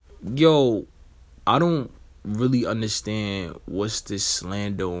Yo, I don't really understand what's this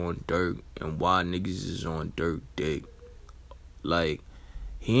slander on Dirk and why niggas is on Dirk dick. Like,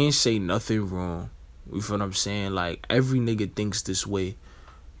 he ain't say nothing wrong. You feel what I'm saying? Like, every nigga thinks this way.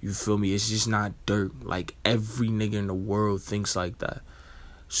 You feel me? It's just not Dirk. Like, every nigga in the world thinks like that.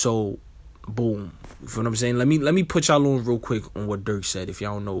 So, boom. You feel what I'm saying? Let me put y'all on real quick on what Dirk said, if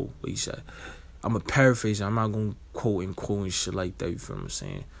y'all don't know what he said. I'm going to paraphrase it. I'm not going to quote and shit like that. You feel what I'm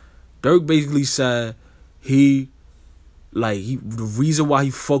saying? Dirk basically said the reason why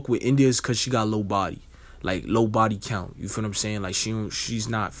he fuck with India is because she got low body. Like, low body count. You feel what I'm saying? Like, she's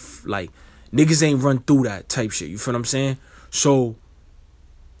not, like, niggas ain't run through that type shit. You feel what I'm saying? So,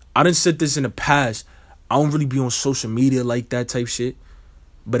 I done said this in the past. I don't really be on social media like that type shit.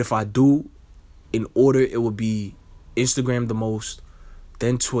 But if I do, in order, it would be Instagram the most,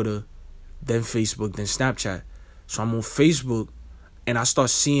 then Twitter, then Facebook, then Snapchat. So I'm on Facebook, and I start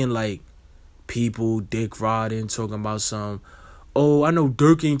seeing, like, people dick riding, talking about some, oh, I know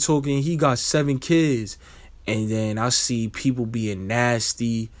Dirk ain't talking, he got 7 kids. And then I see people being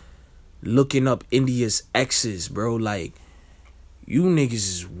nasty, looking up India's exes, bro. Like, you niggas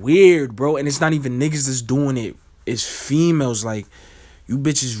is weird, bro. And it's not even niggas that's doing it. It's females. Like, you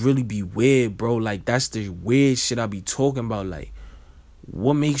bitches really be weird, bro. Like, that's the weird shit I be talking about. Like,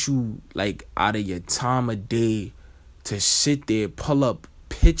 what makes you, like, out of your time of day to sit there, pull up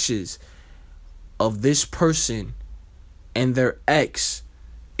pictures of this person and their ex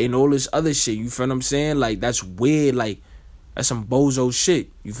and all this other shit? You feel what I'm saying? Like, that's weird. Like, that's some bozo shit.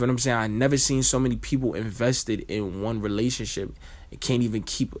 You feel what I'm saying? I never seen so many people invested in one relationship and can't even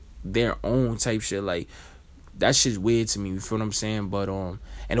keep their own type shit. Like, that shit's weird to me. You feel what I'm saying? But and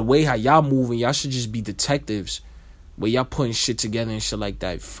the way how y'all moving, y'all should just be detectives. Where y'all putting shit together and shit like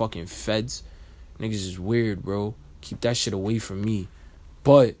that. Fucking feds. Niggas is weird, bro. Keep that shit away from me.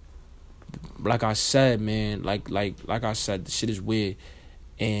 But like I said, man, like I said, the shit is weird.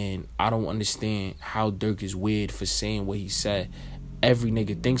 And I don't understand how Dirk is weird for saying what he said. Every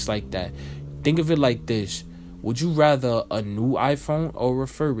nigga thinks like that. Think of it like this. Would you rather a new iPhone or a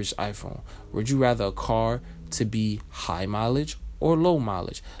refurbished iPhone? Would you rather a car to be high mileage or low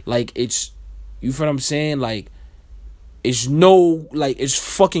mileage? Like, it's, you feel what I'm saying? Like, it's no, like, it's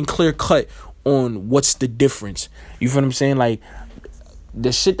fucking clear cut on what's the difference. You feel what I'm saying? Like,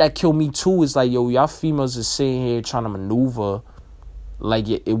 the shit that killed me too is like, yo, y'all females is sitting here trying to maneuver like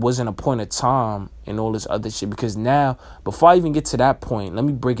it wasn't a point of time and all this other shit. Because now, before I even get to that point, let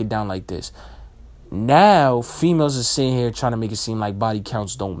me break it down like this. Now, females are sitting here trying to make it seem like body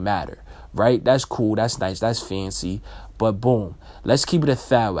counts don't matter, right? That's cool, that's nice, that's fancy. But boom, let's keep it a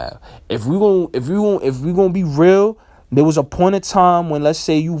thou. If we gonna be real, there was a point of time when, let's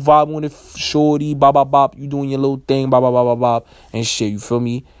say, you vibing with a shorty, bop bop bop, you doing your little thing, bop bop bop bop bop, and shit. You feel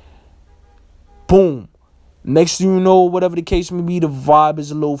me? Boom. Next thing you know, whatever the case may be, the vibe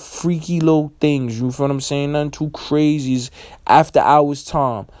is a little freaky little things. You feel what I'm saying? Nothing too crazy. It's after hours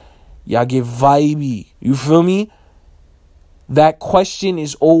time. Y'all get vibey. You feel me? That question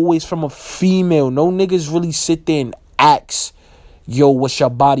is always from a female. No niggas really sit there and ask, yo, what's your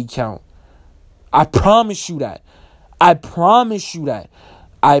body count? I promise you that. I promise you that.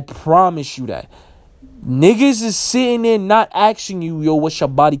 I promise you that. Niggas is sitting there not asking you, yo, what's your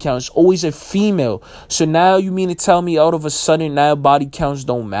body count? It's always a female. So now you mean to tell me out of a sudden now body counts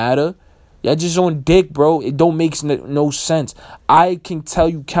don't matter? Y'all just on dick, bro. It don't make no sense. I can tell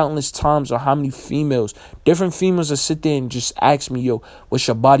you countless times on how many females, different females that sit there and just ask me, yo, what's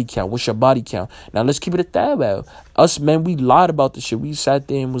your body count? What's your body count? Now let's keep it at that, man. Us men, we lied about this shit. We sat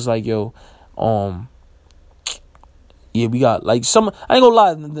there and was like, yo, yeah, we got, like, some, I ain't gonna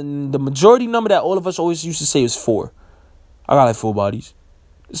lie, the majority number that all of us always used to say is 4. I got, like, 4 bodies.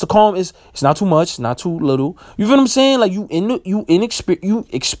 It's the calm, it's not too much, not too little. You feel what I'm saying? Like, you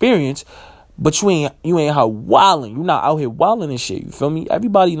experience, but you ain't out wilding. You not out here wilding and shit, you feel me?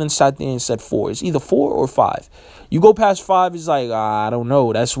 Everybody done sat there and said 4. It's either 4 or 5. You go past 5, it's like, I don't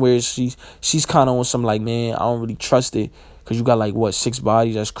know. That's where she's kind of on some, like, man, I don't really trust it. Because you got, like, what, 6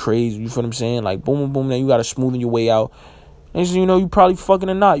 bodies? That's crazy. You feel what I'm saying? Like, boom, boom, boom. Then you got to smoothen your way out. And so, you know, you probably fucking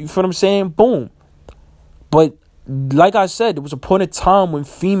or not. You feel what I'm saying? Boom. But, like I said, there was a point of time when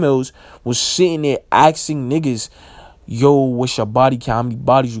females was sitting there asking niggas, yo, what's your body count? How many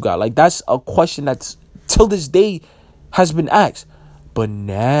bodies you got? Like, that's a question that's, till this day, has been asked. But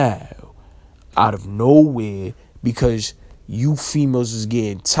now, out of nowhere, because you females is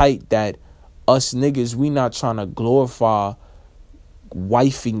getting tight, that us niggas, we not trying to glorify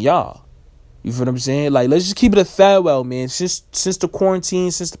wifing y'all. You feel what I'm saying? Like, let's just keep it a farewell, man. Since the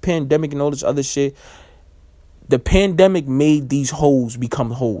quarantine, since the pandemic and all this other shit, The pandemic made these hoes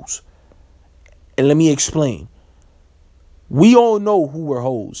become hoes. And let me explain. We all know who were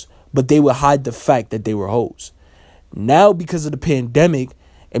hoes, but they would hide the fact that they were hoes. Now, because of the pandemic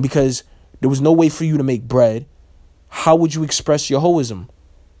and because there was no way for you to make bread, how would you express your hoism?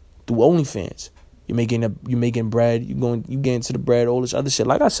 Through OnlyFans. You're making bread, you get into the bread, all this other shit.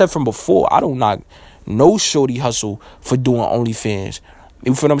 Like I said from before, I don't knock no shorty hustle for doing OnlyFans.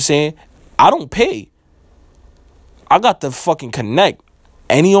 You feel what I'm saying? I don't pay. I got the fucking connect.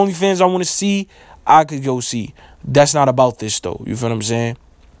 Any OnlyFans I want to see, I could go see. That's not about this though. You feel what I'm saying?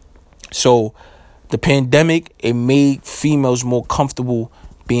 So the pandemic, it made females more comfortable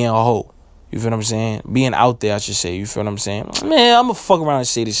being a hoe. You feel what I'm saying? Being out there, I should say. You feel what I'm saying? Man, I'm gonna fuck around and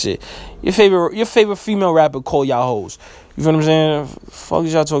say this shit. Your favorite female rapper call y'all hoes. You feel what I'm saying? Fuck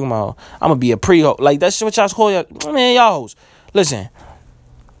is y'all talking about? I'm gonna be a pre-ho. Like, that's what y'all call y'all. Man, y'all hoes. Listen.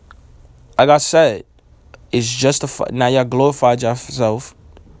 Like I said, it's just now y'all glorified yourself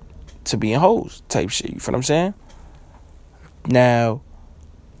to being hoes type shit. You feel what I'm saying? Now,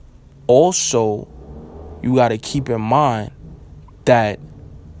 also, you gotta keep in mind that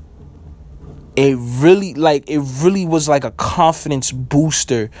it really was like a confidence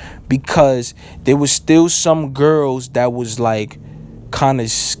booster, because there was still some girls that was like kind of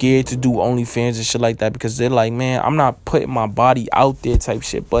scared to do OnlyFans and shit like that, because they're like, man, I'm not putting my body out there type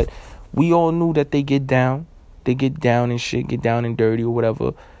shit. But we all knew that they get down and shit, get down and dirty or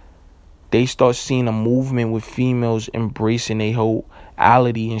whatever. They start seeing a movement with females embracing their whole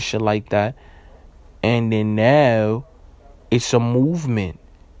ality and shit like that. And then now it's a movement.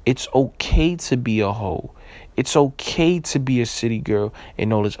 It's okay to be a hoe. It's okay to be a city girl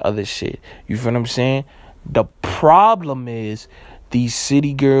and all this other shit. You feel what I'm saying? The problem is these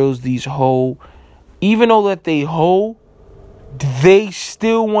city girls, these hoe, even though that they hoe, they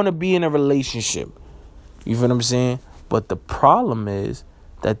still want to be in a relationship. You feel what I'm saying? But the problem is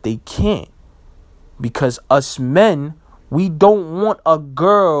that they can't. Because us men, we don't want a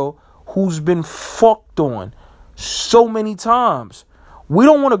girl who's been fucked on so many times. We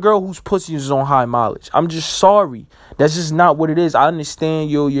don't want a girl whose pussy is on high mileage. I'm just sorry. That's just not what it is. I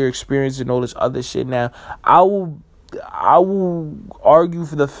understand your experience and all this other shit. Now, I will argue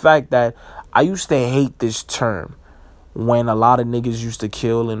for the fact that I used to hate this term when a lot of niggas used to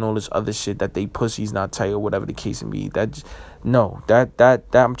kill and all this other shit, that they pussy's not tight or whatever the case may be. That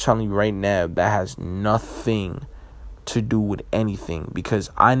I'm telling you right now, that has nothing to do with anything, because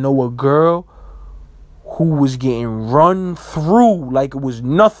I know a girl who was getting run through like it was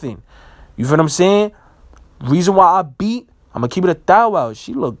nothing. You feel what I'm saying? Reason why I beat, I'm gonna keep it a thou out.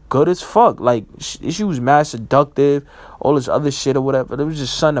 She looked good as fuck. Like, she was mad seductive, all this other shit or whatever. There was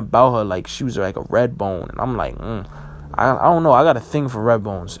just something about her, like she was like a red bone. And I'm like, I don't know. I got a thing for red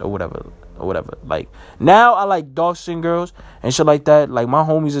bones or whatever. Like, now I like dark skin girls and shit like that. Like, my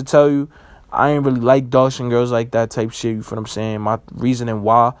homies will tell you, I ain't really like dark skin girls like that type shit. You feel what I'm saying? My reasoning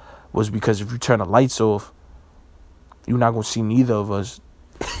why was because if you turn the lights off, you're not gonna see neither of us.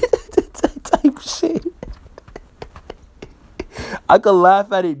 Type shit. I could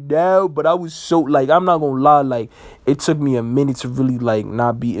laugh at it now, but I was so, like, I'm not gonna lie, like, it took me a minute to really, like,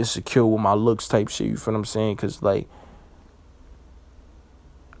 not be insecure with my looks type shit. You feel what I'm saying? Because, like,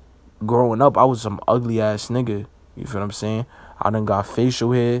 growing up, I was some ugly ass nigga. You feel what I'm saying? I done got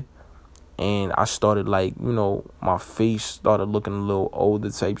facial hair. And I started, like, you know, my face started looking a little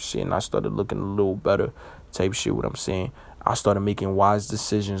older type shit. And I started looking a little better type shit, what I'm saying. I started making wise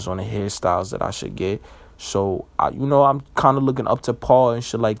decisions on the hairstyles that I should get. So, I'm kind of looking up to par and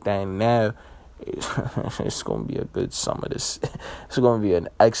shit like that. And now, it's going to be a good summer. It's going to be an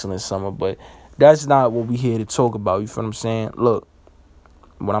excellent summer. But that's not what we here to talk about. You feel what I'm saying? Look,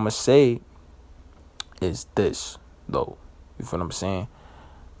 what I'm going to say is this, though. You feel what I'm saying?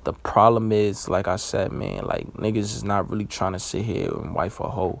 The problem is, like I said, man, like, niggas is not really trying to sit here and wife a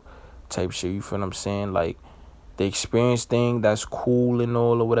hoe type shit. You feel what I'm saying? Like, the experience thing, that's cool and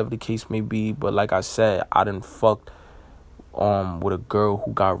all, or whatever the case may be. But like I said, I done fucked with a girl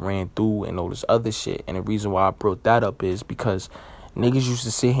who got ran through and all this other shit. And the reason why I brought that up is because niggas used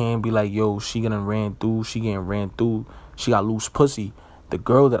to sit here and be like, yo, she getting ran through, she got loose pussy. The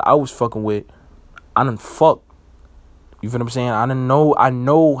girl that I was fucking with, I done fucked. You feel what I'm saying? I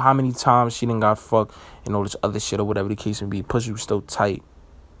know how many times she done got fucked and all this other shit or whatever the case may be. Pussy was still tight.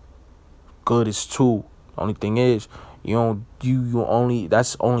 Good as two. Only thing is,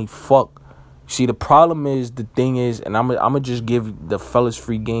 that's only fuck. See, the problem is, the thing is, and I'm gonna just give the fellas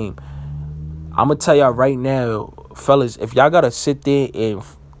free game. I'm gonna tell y'all right now, fellas, if y'all gotta sit there and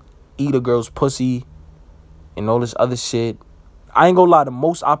eat a girl's pussy and all this other shit, I ain't gonna lie, the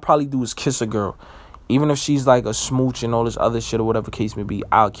most I probably do is kiss a girl. Even if she's like a smooch and all this other shit or whatever case may be,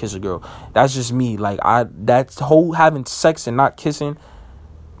 I'll kiss a girl. That's just me. Like, that's whole having sex and not kissing,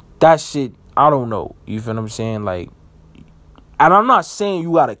 that shit, I don't know. You feel what I'm saying? Like, and I'm not saying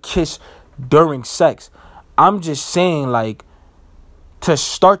you gotta kiss during sex. I'm just saying, like, to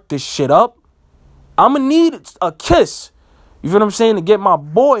start this shit up, I'ma need a kiss. You feel what I'm saying? To get my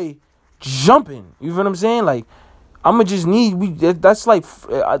boy jumping. You feel what I'm saying? Like, I'ma just need, that's like,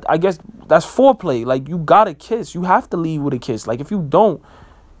 I guess that's foreplay. Like, you gotta kiss. You have to leave with a kiss. Like, if you don't,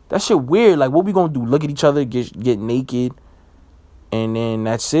 that shit weird. Like, what we gonna do? Look at each other, get naked, and then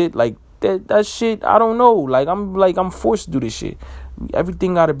that's it? Like, that shit, I don't know. Like, I'm forced to do this shit.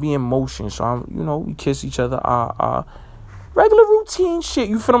 Everything gotta be in motion. So, we kiss each other. Regular routine shit.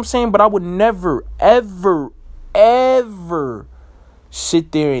 You feel what I'm saying? But I would never, ever, ever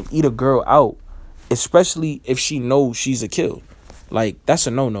sit there and eat a girl out. Especially if she knows she's a kill. Like, that's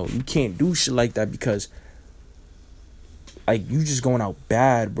a no-no. You can't do shit like that because, like, you just going out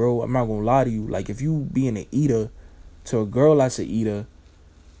bad, bro. I'm not gonna lie to you. Like, if you being an eater to a girl that's an eater,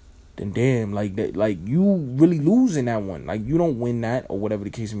 then damn, like, that, like, you really losing that one. Like, you don't win that or whatever the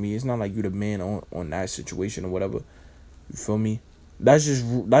case may be. It's not like you the man on that situation or whatever. You feel me? That's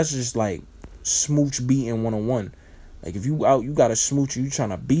just like smooch beating 101. Like, if you out, you got a smooch you trying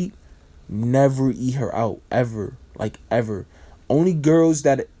to beat, never eat her out, ever. Like, ever. Only girls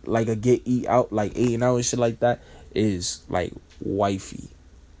that, like, get eat out, like, eating out and shit like that is, like, wifey.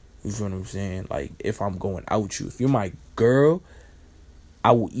 You feel what I'm saying? Like, if I'm going out with you. If you're my girl,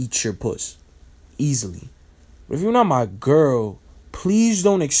 I will eat your puss. Easily. But if you're not my girl, please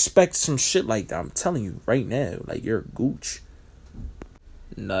don't expect some shit like that. I'm telling you right now. Like, you're a gooch.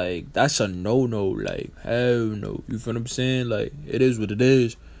 Like, that's a no-no. Like, hell no. You feel what I'm saying? Like, it is what it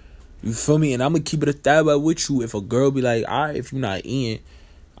is. You feel me? And I'm going to keep it a that way with you. If a girl be like, all right, if you're not eating,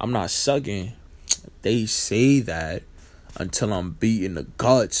 I'm not sucking. They say that until I'm beating the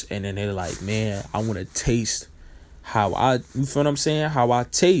guts. And then they're like, man, I want to taste how you feel what I'm saying? How I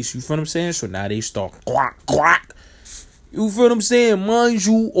taste. You feel what I'm saying? So now they start quack, quack. You feel what I'm saying? Mind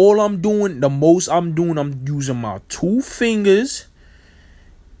you, the most I'm doing, I'm using my 2 fingers.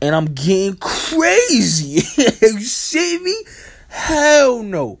 And I'm getting crazy. You see me? Hell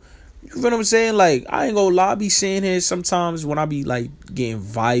no. You feel what I'm saying? Like, I ain't gonna lie, I be saying here sometimes when I be like getting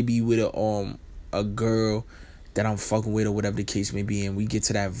vibey with a girl that I'm fucking with or whatever the case may be, and we get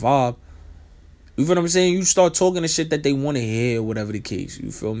to that vibe. You feel what I'm saying? You start talking the shit that they want to hear, whatever the case.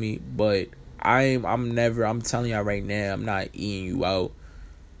 You feel me? But I'm telling y'all right now, I'm not eating you out.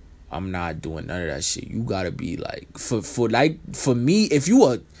 I'm not doing none of that shit. You gotta be like, for me, it's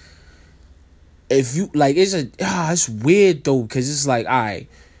weird though, because it's like, alright,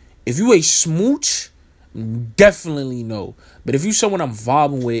 if you a smooch, definitely no. But if you someone I'm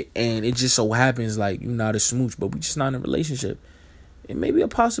vibing with and it just so happens like you're not a smooch, but we just not in a relationship, it may be a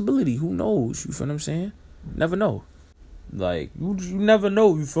possibility. Who knows? You feel what I'm saying? Never know. Like, you never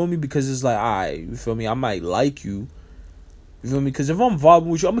know, you feel me? Because it's like, alright, you feel me? I might like you. You feel me? Because if I'm vibing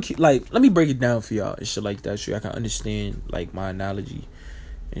with you, I'm gonna keep, like, let me break it down for y'all and shit like that, so y'all can understand, like, my analogy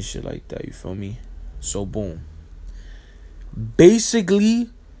and shit like that, you feel me? So, boom. Basically,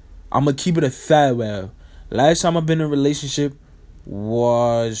 I'm gonna keep it a third way. Last time I've been in a relationship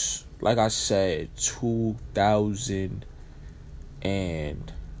was, like I said,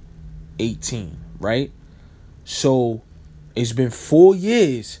 2018, right? So, it's been 4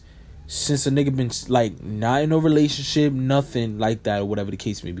 years since a nigga been, like, not in a relationship, nothing like that, or whatever the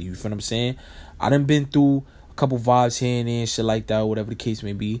case may be. You feel what I'm saying? I done been through a couple vibes here and there and shit like that, or whatever the case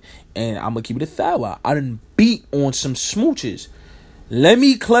may be. And I'm gonna keep it a thou. I done beat on some smooches. Let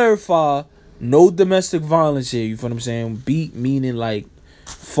me clarify, no domestic violence here. You feel what I'm saying? Beat meaning, like,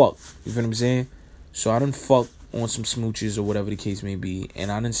 fuck. You feel what I'm saying? So I done fuck on some smooches or whatever the case may be. And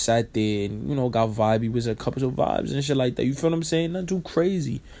I done sat there and, got vibey with a couple of vibes and shit like that. You feel what I'm saying? Not too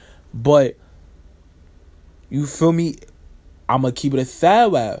crazy. But, you feel me? I'm going to keep it a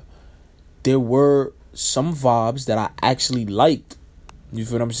thou. There were some vibes that I actually liked. You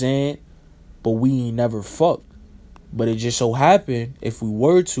feel what I'm saying? But we ain't never fucked. But it just so happened, if we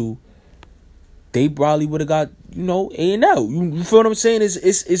were to, they probably would have got, A&L. You feel what I'm saying?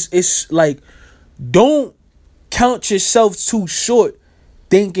 It's like, don't count yourself too short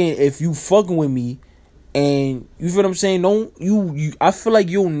thinking if you fucking with me. And you feel what I'm saying? Don't you I feel like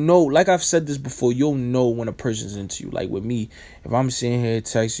you'll know, like I've said this before, you'll know when a person's into you. Like with me, if I'm sitting here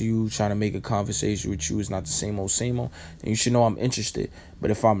texting you, trying to make a conversation with you, it's not the same old, then you should know I'm interested.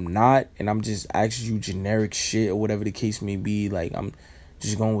 But if I'm not, and I'm just asking you generic shit or whatever the case may be, like I'm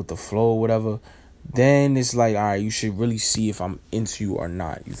just going with the flow or whatever, then it's like, all right, you should really see if I'm into you or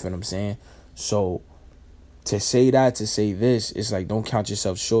not. You feel what I'm saying? So to say that, to say this, it's like, don't count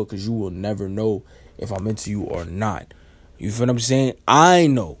yourself short, because you will never know if I'm into you or not. You feel what I'm saying? I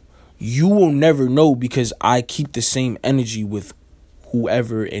know. You will never know, because I keep the same energy with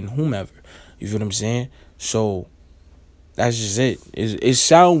whoever and whomever. You feel what I'm saying? So that's just it. It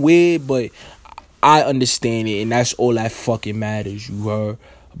sound weird, but I understand it, and that's all that fucking matters, you heard?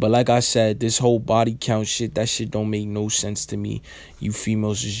 But like I said, this whole body count shit, that shit don't make no sense to me. You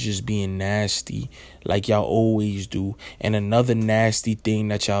females is just being nasty like y'all always do. And another nasty thing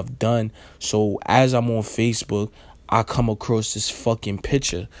that y'all have done, so as I'm on Facebook, I come across this fucking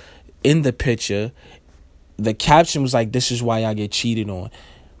picture. In the picture, the caption was like, "This is why I get cheated on."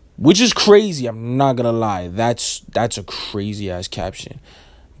 Which is crazy, I'm not gonna lie. That's a crazy ass caption.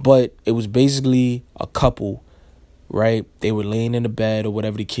 But it was basically a couple, right? They were laying in the bed or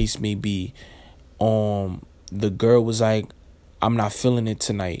whatever the case may be. The girl was like, "I'm not feeling it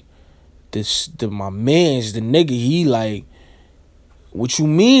tonight." My man's, the nigga, he like, "What you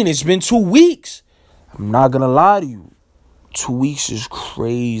mean? It's been 2 weeks." I'm not gonna lie to you. 2 weeks is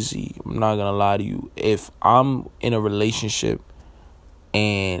crazy. I'm not gonna lie to you. If I'm in a relationship,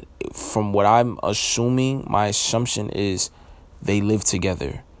 and from what I'm assuming, my assumption is they live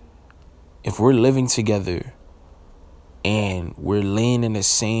together. If we're living together and we're laying in the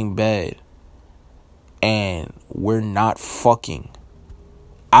same bed and we're not fucking,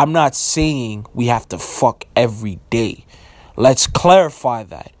 I'm not saying we have to fuck every day. Let's clarify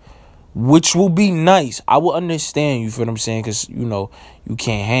that. Which will be nice. I will understand, you feel what I'm saying? Because, you know, you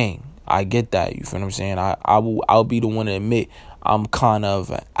can't hang. I get that, you feel what I'm saying? I'll be the one to admit I'm kind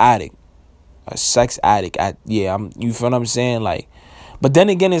of an addict. A sex addict. You feel what I'm saying? Like, but then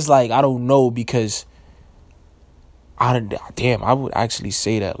again, it's like, I don't know, because I would actually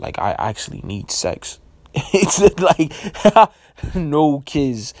say that, like, I actually need sex. It's like, no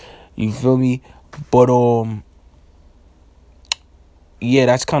kids. You feel me? But, yeah,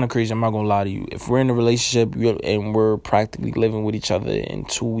 that's kind of crazy. I'm not going to lie to you. If we're in a relationship and we're practically living with each other in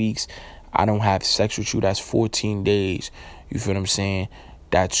 2 weeks, I don't have sex with you, that's 14 days. You feel what I'm saying?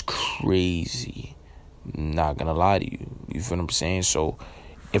 That's crazy. I'm not going to lie to you. You feel what I'm saying? So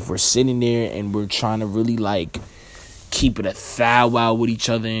if we're sitting there and we're trying to really, like, keep it a thou wow with each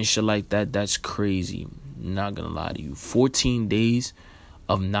other and shit like that, that's crazy. I'm not going to lie to you. 14 days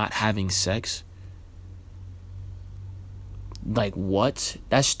of not having sex? Like, what?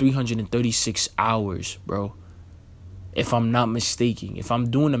 That's 336 hours, bro. If I'm not mistaken. If I'm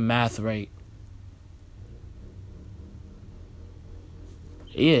doing the math right.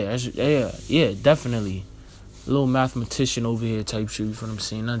 Yeah, definitely. A little mathematician over here type shit, you feel what I'm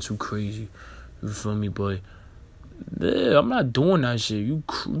saying? Not too crazy. You feel me, boy? Yeah, I'm not doing that shit. You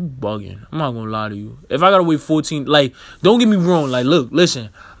bugging. I'm not gonna lie to you. If I gotta wait 14, like, don't get me wrong. Like, look, listen.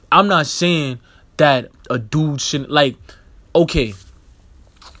 I'm not saying that a dude shouldn't, like, okay.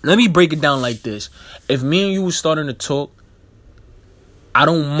 Let me break it down like this. If me and you were starting to talk, I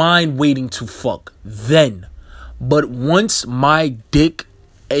don't mind waiting to fuck then. But once my dick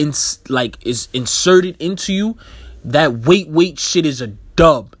is inserted into you, that wait shit is a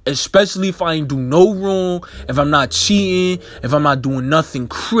dub. Especially if I ain't do no wrong, if I'm not cheating, if I'm not doing nothing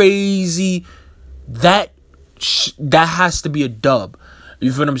crazy, that has to be a dub.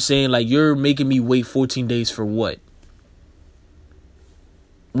 You feel what I'm saying? Like, you're making me wait 14 days for what?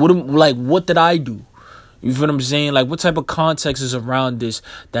 What did I do? You feel what I'm saying? Like, what type of context is around this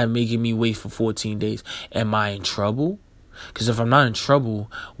that making me wait for 14 days? Am I in trouble? Because if I'm not in trouble,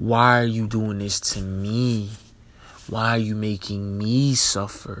 why are you doing this to me? Why are you making me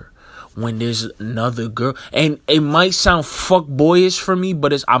suffer when there's another girl? And it might sound fuck boyish for me,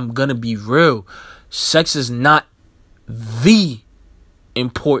 but I'm gonna be real. Sex is not the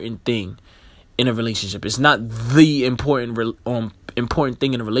important thing in a relationship. It's not the important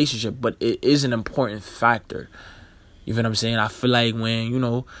thing in a relationship, but it is an important factor. You feel what I'm saying? I feel like when, you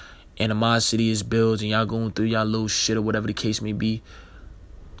know, animosity is built and y'all going through y'all little shit or whatever the case may be,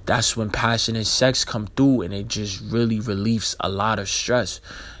 that's when passion and sex come through, and it just really relieves a lot of stress.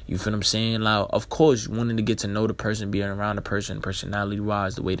 You feel what I'm saying? Like, of course, wanting to get to know the person, being around the person,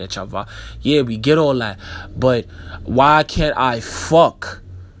 personality-wise, the way that y'all vibe. Yeah, we get all that. But why can't I fuck?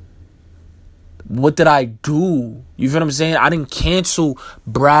 What did I do? You feel what I'm saying? I didn't cancel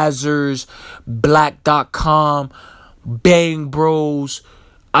Brazzers, Black.com, Bang Bros.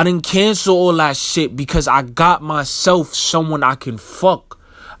 I didn't cancel all that shit because I got myself someone I can fuck.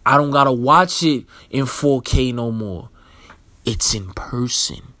 I don't gotta watch it in 4K no more. It's in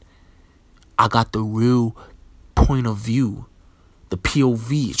person. I got the real point of view. The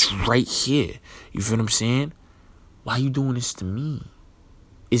POV. It's right here. You feel what I'm saying? Why you doing this to me?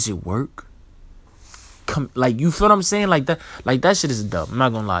 Is it work? like, you feel what I'm saying? Like that shit is dumb. I'm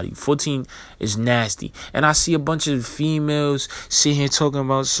not gonna lie to you. 14 is nasty. And I see a bunch of females sitting here talking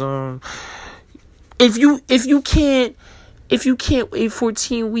about some. If you can't wait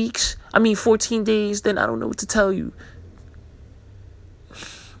 14 days, then I don't know what to tell you.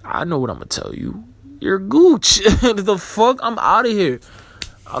 I know what I'm gonna tell you. You're gooch. The fuck? I'm out of here.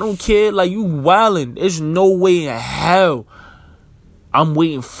 I don't care. Like, you wildin'. There's no way in hell I'm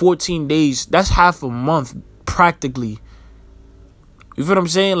waiting 14 days. That's half a month, practically. You feel what I'm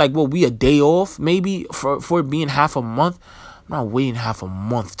saying? Like, what, we a day off, maybe, for it being half a month? I'm not waiting half a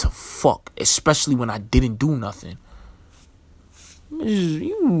month to fuck, especially when I didn't do nothing.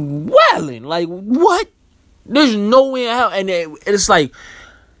 You wildin'. Like, what? There's no way in hell. And it's like,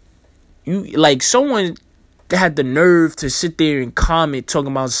 someone had the nerve to sit there and comment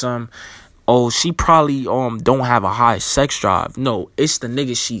talking about she probably don't have a high sex drive. No, it's the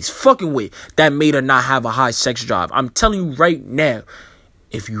nigga she's fucking with that made her not have a high sex drive. I'm telling you right now,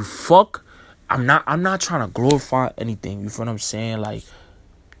 if you fuck, I'm not trying to glorify anything. You feel what I'm saying? Like,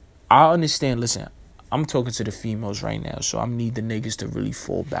 I understand. Listen, I'm talking to the females right now, so I need the niggas to really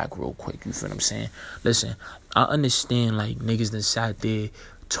fall back real quick. You feel what I'm saying? Listen, I understand, like, niggas that sat there,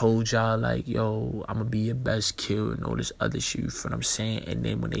 told y'all, like, yo, I'm gonna be your best kill and all this other shit. You feel what I'm saying? And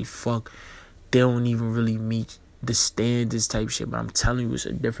then when they fuck, they don't even really meet the standards type shit. But I'm telling you, it's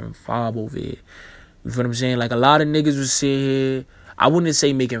a different vibe over here. You feel what I'm saying? Like, a lot of niggas would sit here, I wouldn't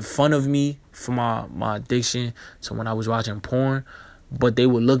say making fun of me for my addiction to when I was watching porn, but they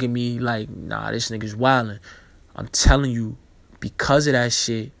would look at me like, nah, this nigga's wildin'. I'm telling you, because of that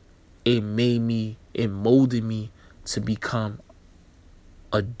shit, it molded me to become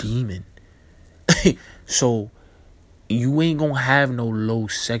a demon. So you ain't gonna have no low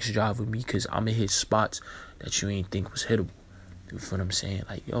sex drive with me, because I'm gonna hit spots that you ain't think was hittable. You feel what I'm saying?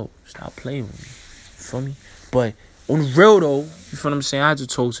 Like, yo, stop playing with me. You feel me? But on the real though, you feel what I'm saying? I had to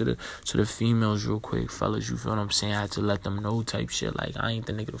talk to the females real quick, fellas. You feel what I'm saying? I had to let them know type shit. Like, I ain't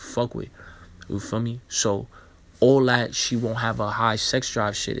the nigga to fuck with. You feel me? So all that she won't have a high sex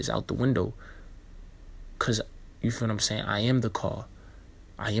drive shit is out the window. Cause you feel what I'm saying? I am the car.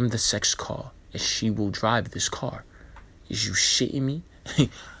 I am the sex car, and she will drive this car. Is you shitting me?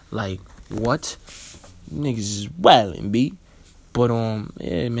 Like, what? Niggas is wildin', B. But,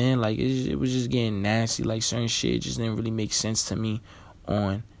 yeah, man, like, it was just getting nasty. Like, certain shit just didn't really make sense to me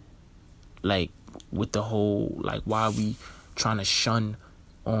on, like, with the whole, like, why we trying to shun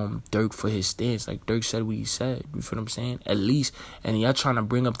Durk for his stance. Like, Durk said what he said. You feel what I'm saying? At least, and y'all trying to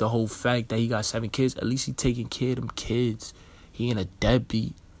bring up the whole fact that he got 7 kids. At least he taking care of them kids. He ain't a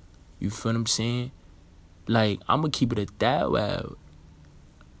deadbeat. You feel what I'm saying? Like, I'm gonna keep it at that way.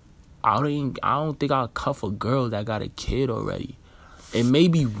 I don't think I'll cuff a girl that got a kid already. It may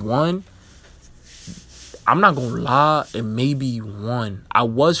be one. I'm not gonna lie. It may be one. I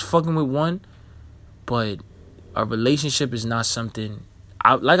was fucking with one, but a relationship is not something.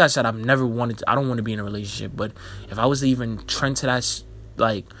 Like I said, I've never wanted to. I don't want to be in a relationship. But if I was to even trend to that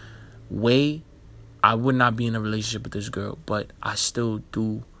like way, I would not be in a relationship with this girl. But I still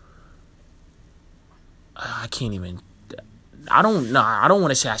do. I can't even. I don't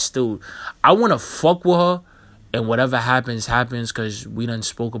want to say I want to fuck with her, and whatever happens, because we done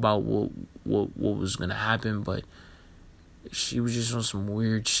spoke about what was gonna happen. But she was just on some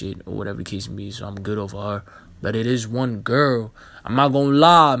weird shit or whatever the case may be. So I'm good over her. But it is one girl. I'm not gonna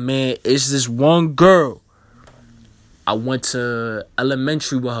lie, man. It's this one girl. I went to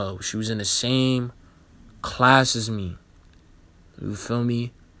elementary with her. She was in the same class as me. You feel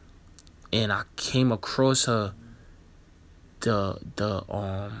me? And I came across her the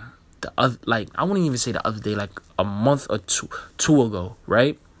other, like, I wouldn't even say the other day, like a month or two ago,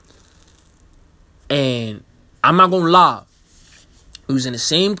 right? And I'm not gonna lie, we was in the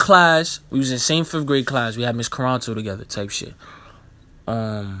same class. We was in the same 5th grade class. We had Miss Caranto together, type shit. We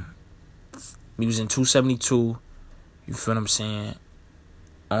was in 272. You feel what I'm saying?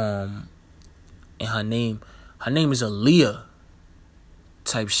 And her name is Aaliyah,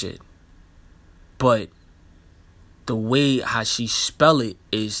 type shit. But the way how she spell it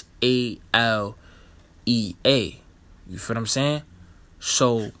is Alea. You feel what I'm saying?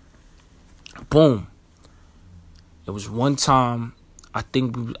 So, boom. It was one time, I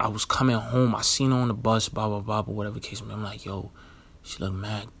think I was coming home. I seen her on the bus, blah, blah, blah, but whatever case may be. I'm like, yo, she look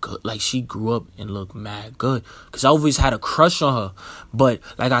mad good. Like, she grew up and looked mad good. Because I always had a crush on her. But,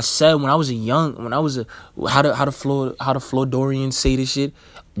 like I said, when I was how the Floridorians say this shit?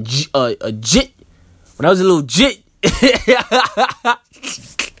 A jit. When I was a little jit.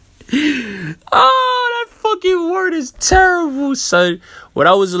 Oh, that fucking word is terrible, son. When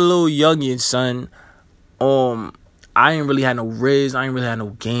I was a little youngin', son, I ain't really had no riz. I ain't really had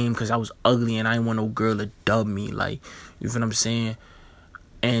no game because I was ugly and I ain't want no girl to dub me. Like, you feel what I'm saying?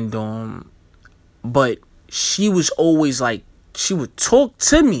 And, but she was always like, she would talk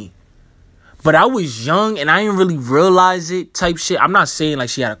to me. But I was young and I didn't really realize it type shit. I'm not saying like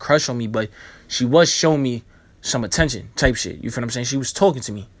she had a crush on me, but she was showing me some attention type shit. You feel what I'm saying? She was talking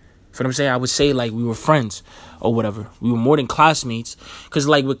to me. You feel what I'm saying? I would say like we were friends or whatever. We were more than classmates. Because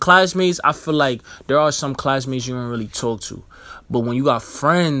like with classmates, I feel like there are some classmates you don't really talk to. But when you got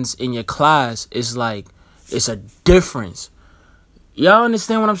friends in your class, it's like, it's a difference. Y'all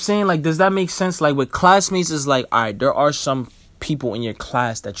understand what I'm saying? Like, does that make sense? Like with classmates, it's like, all right, there are some people in your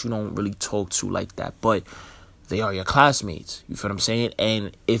class that you don't really talk to like that. But they are your classmates. You feel what I'm saying?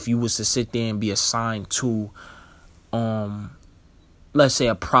 And if you was to sit there and be assigned to, let's say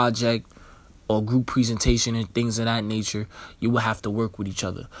a project or group presentation and things of that nature, you will have to work with each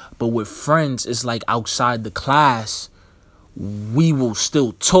other. But with friends, it's like outside the class, we will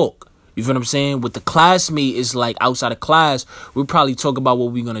still talk. You feel what I'm saying? With the classmate, it's like outside of class, we'll probably talk about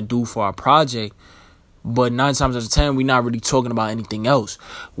what we're going to do for our project. But 9 times out of 10, we're not really talking about anything else.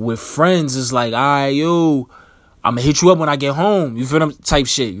 With friends, it's like, all right, yo, I'm going to hit you up when I get home. You feel them type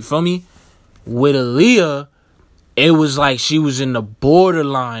shit. You feel me? With Aaliyah, it was like she was in the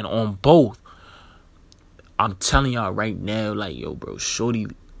borderline on both. I'm telling y'all right now, like, yo, bro, shorty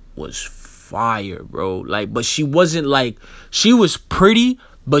was fire, bro. Like, but she wasn't like, she was pretty,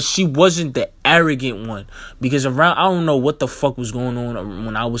 but she wasn't the arrogant one. Because around, I don't know what the fuck was going on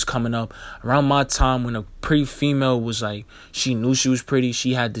when I was coming up. Around my time, when a pretty female was like, she knew she was pretty,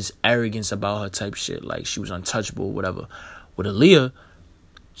 she had this arrogance about her type shit. Like, she was untouchable or whatever. With Aaliyah,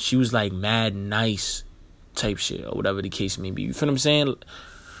 she was like mad nice type shit or whatever the case may be. You feel what I'm saying?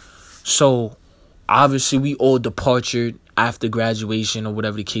 So, obviously, we all departed after graduation or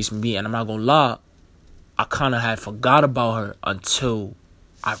whatever the case may be. And I'm not gonna lie, I kind of had forgot about her until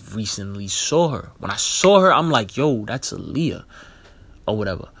I recently saw her. When I saw her, I'm like, yo, that's Aaliyah or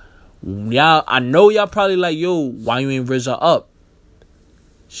whatever. Y'all, I know y'all probably like, yo, why you ain't raise her up?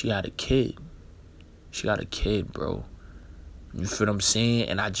 She had a kid. She got a kid, bro. You feel what I'm saying?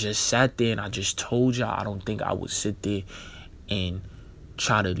 And I just sat there and I just told y'all I don't think I would sit there and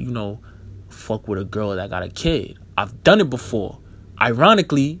try to, you know, fuck with a girl that got a kid. I've done it before.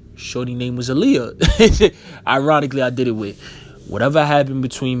 Ironically, shorty name was Aaliyah. Ironically, I did it with. Whatever happened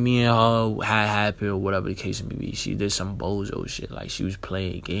between me and her had happened or whatever the case may be. She did some bozo shit. Like, she was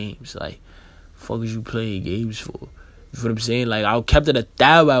playing games. Like, fuck is you playing games for? You feel what I'm saying? Like, I kept it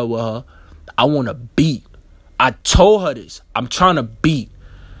 1,000 with her. I want to beat. I told her this. I'm trying to beat.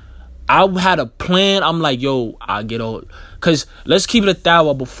 I had a plan. I'm like, yo, I'll get all. Because let's keep it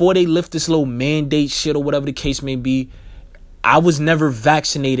 1,000. Before they lift this little mandate shit or whatever the case may be, I was never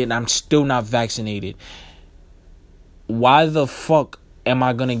vaccinated and I'm still not vaccinated. Why the fuck am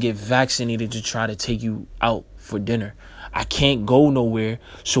I going to get vaccinated to try to take you out for dinner? I can't go nowhere.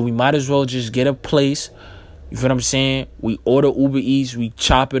 So we might as well just get a place. You feel what I'm saying? We order Uber Eats. We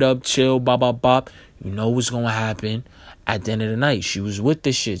chop it up, chill, bop, bop, bop. You know what's going to happen at the end of the night. She was with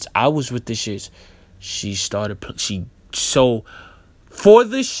the shits. I was with the shits. So for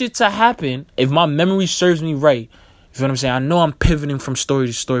this shit to happen, if my memory serves me right, you feel what I'm saying? I know I'm pivoting from story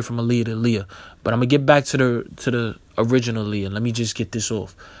to story, from Aaliyah to Aaliyah, but I'm going to get back to the original Aaliyah. Let me just get this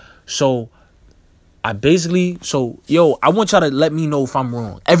off. So I want y'all to let me know if I'm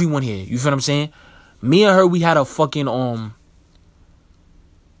wrong. Everyone here, you feel what I'm saying? Me and her, we had a fucking, a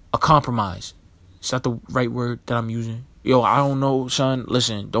compromise. Is that the right word that I'm using? Yo, I don't know, son.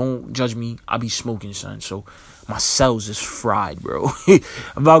 Listen, don't judge me. I be smoking, son. So my cells is fried, bro.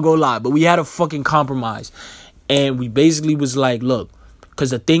 I'm not gonna lie. But we had a fucking compromise. And we basically was like, look, because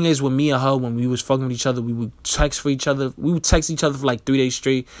the thing is with me and her, when we was fucking with each other, we would text for each other. We would text each other for like 3 days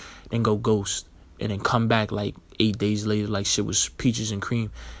straight, then go ghost. And then come back like 8 days later like shit was peaches and cream.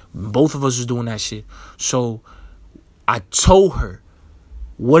 Both of us was doing that shit. So I told her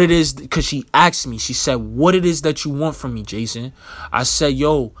what it is, because she asked me. She said, what it is that you want from me, Jason? I said,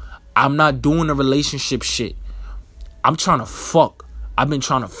 yo, I'm not doing the relationship shit. I'm trying to fuck. I've been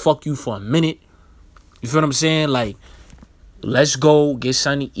trying to fuck you for a minute. You feel what I'm saying? Like, let's go get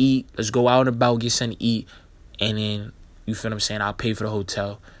something to eat. Let's go out and about, get something to eat. And then, you feel what I'm saying? I'll pay for the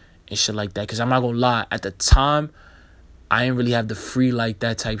hotel and shit like that. Because I'm not going to lie. At the time, I didn't really have the free like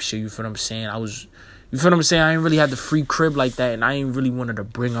that type shit. You feel what I'm saying? You feel what I'm saying? I didn't really have the free crib like that. And I ain't really wanted to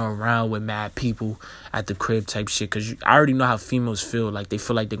bring her around with mad people at the crib type shit. Because I already know how females feel. Like, they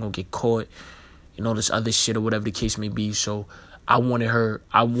feel like they're going to get caught. You know, this other shit or whatever the case may be. So, I wanted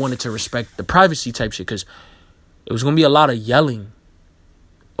to respect the privacy type shit. Because it was going to be a lot of yelling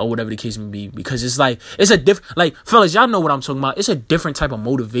or whatever the case may be. Because it's like, it's a different, like, fellas, y'all know what I'm talking about. It's a different type of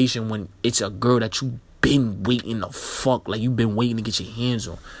motivation when it's a girl that you been waiting to fuck. Like, you been waiting to get your hands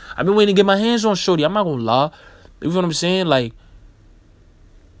on. I've been waiting to get my hands on shorty. I'm not gonna lie. You feel what I'm saying? Like,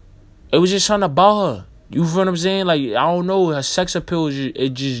 it was just something about her. You feel what I'm saying? Like, I don't know. Her sex appeal,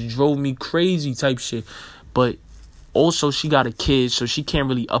 it just drove me crazy type shit. But also, she got a kid, so she can't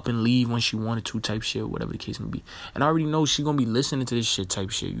really up and leave when she wanted to type shit, whatever the case may be. And I already know she gonna be listening to this shit type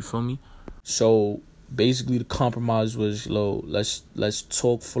shit. You feel me? So, basically, the compromise was, let's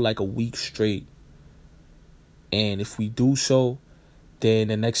talk for like a week straight. And if we do so, then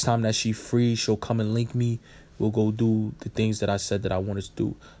the next time that she free, she'll come and link me. We'll go do the things that I said that I wanted to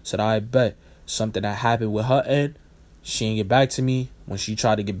do. So that I bet something that happened with her end, she ain't get back to me. When she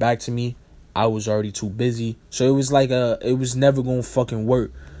tried to get back to me, I was already too busy. So it was like it was never gonna fucking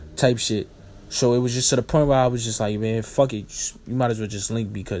work type shit. So it was just to the point where I was just like, man, fuck it. You might as well just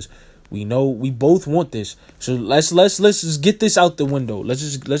link because we know we both want this. So let's just get this out the window. Let's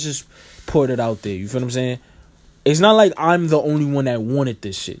just put it out there. You feel what I'm saying? It's not like I'm the only one that wanted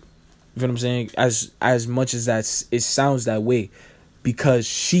this shit. You feel what I'm saying? As much as it sounds that way. Because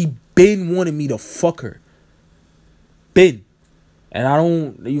she been wanting me to fuck her. Been. And I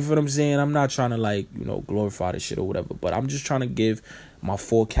don't, you feel what I'm saying? I'm not trying to like, glorify this shit or whatever. But I'm just trying to give my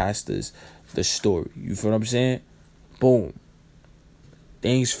forecasters the story. You feel what I'm saying? Boom.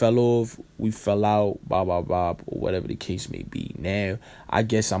 Things fell off. We fell out. Blah, blah, blah. Or whatever the case may be. Now, I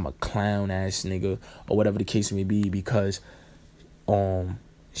guess I'm a clown ass nigga. Or whatever the case may be. Because,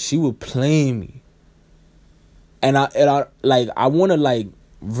 she would play me. And I want to like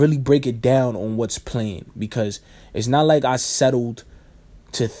really break it down on what's playing, because it's not like I settled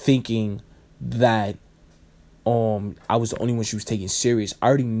to thinking that I was the only one she was taking serious. I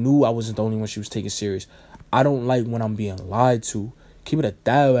already knew I wasn't the only one she was taking serious. I don't like when I'm being lied to. Keep it a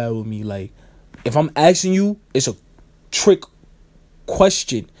thou with me. Like, if I'm asking you, it's a trick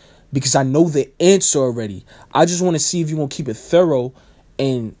question because I know the answer already. I just want to see if you're gonna keep it thorough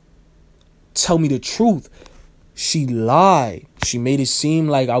and tell me the truth. She lied. She made it seem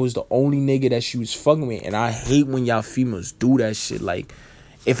like I was the only nigga that she was fucking with. And I hate when y'all females do that shit. Like,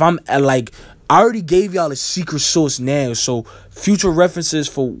 if I'm like, I already gave y'all a secret source now. So future references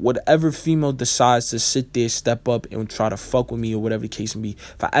for whatever female decides to sit there, step up and try to fuck with me or whatever the case may be.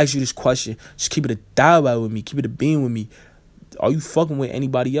 If I ask you this question, just keep it a dialogue with me. Keep it a being with me. Are you fucking with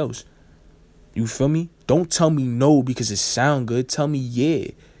anybody else? You feel me? Don't tell me no because it sound good. Tell me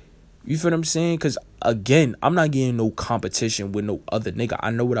yeah. You feel what I'm saying? Because, again, I'm not getting no competition with no other nigga.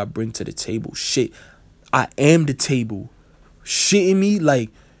 I know what I bring to the table. Shit, I am the table. Shitting me? Like,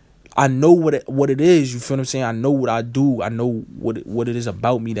 I know what it is. You feel what I'm saying? I know what I do. I know what it is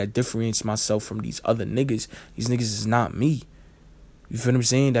about me that differentiates myself from these other niggas. These niggas is not me. You feel what I'm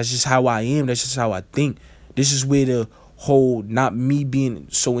saying? That's just how I am. That's just how I think. This is where the whole not me being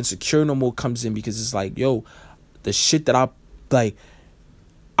so insecure no more comes in, because it's like, yo, the shit that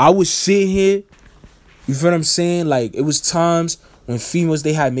I was sitting here, you feel what I'm saying? Like, it was times when females,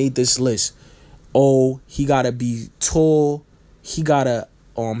 they had made this list. Oh, he gotta be tall. He gotta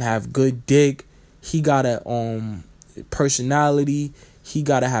have good dick. He gotta personality. He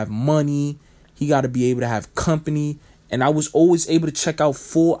gotta have money. He gotta be able to have company. And I was always able to check out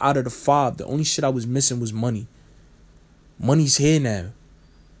 4 out of the 5. The only shit I was missing was money. Money's here now.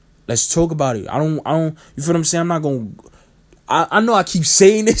 Let's talk about it. I don't. You feel what I'm saying? I'm not gonna. I know I keep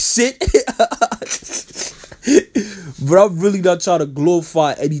saying this shit, but I'm really not trying to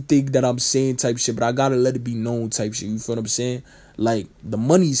glorify anything that I'm saying type shit, but I gotta let it be known type shit. You feel what I'm saying? Like, the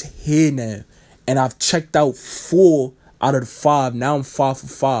money's here now, and I've checked out 4 out of the 5. Now I'm 5 for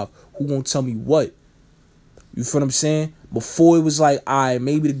 5. Who gonna tell me what? You feel what I'm saying? Before it was like, alright,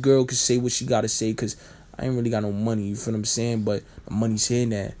 maybe the girl could say what she gotta say, because I ain't really got no money. You feel what I'm saying? But the money's here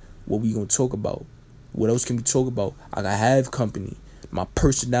now. What we gonna talk about? What else can we talk about? I have company. My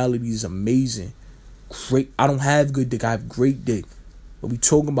personality is amazing. Great. I don't have good dick. I have great dick. What we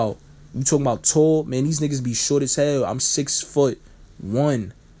talking about? We talking about tall? Man, these niggas be short as hell. I'm 6'1".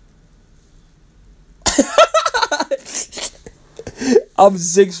 I'm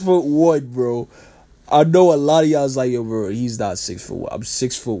 6'1", bro. I know a lot of y'all's like, yo, bro, he's not 6'1". I'm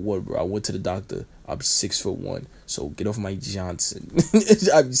 6'1", bro. I went to the doctor. I'm 6'1". So get off my Johnson.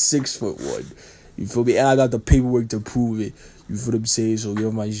 I'm 6'1". You feel me? And I got the paperwork to prove it. You feel what I'm saying? So get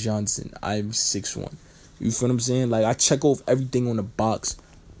off my Johnson. I'm 6'1". You feel what I'm saying? Like, I check off everything on the box.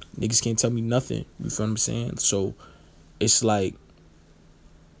 Niggas can't tell me nothing. You feel what I'm saying? So it's like,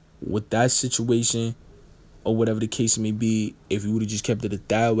 with that situation, or whatever the case may be, if you would have just kept it a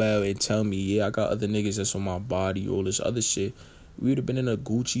dial and tell me, yeah, I got other niggas that's on my body, all this other shit, We would have been in a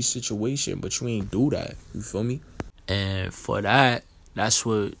Gucci situation, but you ain't do that. You feel me? And for that, that's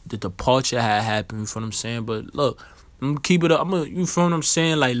what the departure had happened. You feel what I'm saying? But look, I'm gonna keep it up. You feel what I'm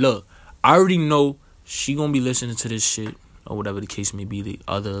saying? Like, look, I already know she gonna be listening to this shit, or whatever the case may be. The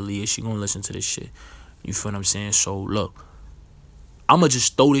other Aaliyah, she gonna listen to this shit. You feel what I'm saying? So look, I'ma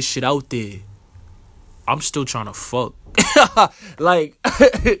just throw this shit out there. I'm still trying to fuck. Like,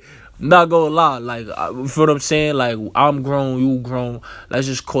 not gonna lie. Like, you feel what I'm saying? Like, I'm grown, you grown. Let's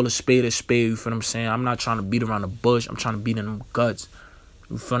just call a spade a spade. You feel what I'm saying? I'm not trying to beat around the bush. I'm trying to beat in them guts.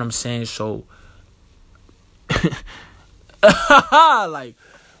 You feel what I'm saying? So, like,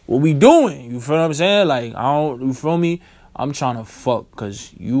 what we doing? You feel what I'm saying? Like, you feel me? I'm trying to fuck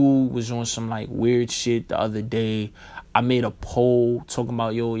because you was on some, like, weird shit the other day. I made a poll talking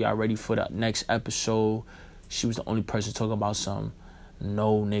about, yo, y'all ready for the next episode? She was the only person talking about some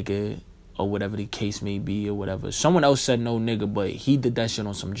no nigga or whatever the case may be or whatever. Someone else said no nigga, but he did that shit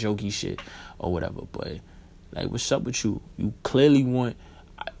on some jokey shit or whatever. But, like, what's up with you? You clearly want...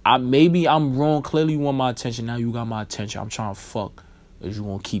 maybe I'm wrong. Clearly you want my attention. Now you got my attention. I'm trying to fuck. Is you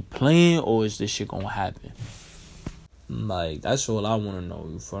gonna keep playing or is this shit gonna happen? Like, that's all I want to know.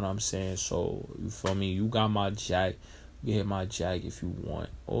 You feel what I'm saying? So, you feel me? You got my jack. You can hit my jack if you want.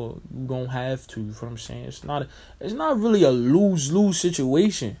 Or you don't have to. You feel what I'm saying? It's not really a lose-lose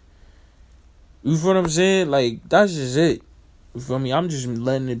situation. You feel what I'm saying? Like, that's just it. You feel me? I'm just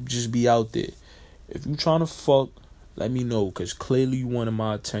letting it just be out there. If you trying to fuck, let me know. Because clearly you wanted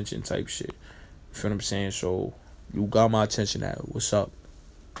my attention type shit. You feel what I'm saying? So, you got my attention now. What's up?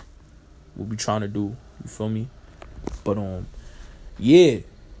 What we trying to do? You feel me? But, yeah.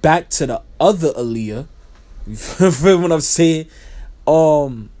 Back to the other Aaliyah. You feel what I'm saying?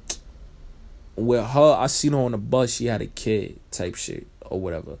 With her, I seen her on the bus. She had a kid type shit or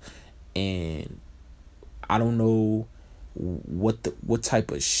whatever. And I don't know what type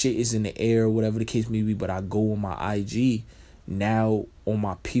of shit is in the air or whatever the case may be, but I go on my IG. Now, on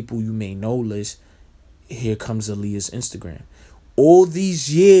my people you may know list, here comes Aaliyah's Instagram. All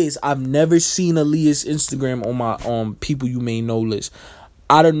these years, I've never seen Aaliyah's Instagram on my people you may know list.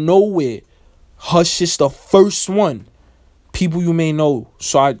 Out of nowhere, her shit's the first one. People you may know.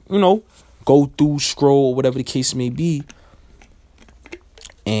 So I, go through, scroll, whatever the case may be.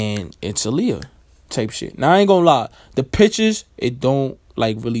 And it's Aaliyah type shit. Now, I ain't gonna lie. The pictures, it don't,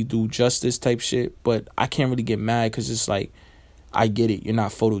 like, really do justice type shit. But I can't really get mad because it's like, I get it. You're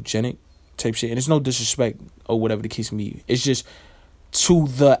not photogenic type shit. And it's no disrespect or whatever the case may be. It's just, to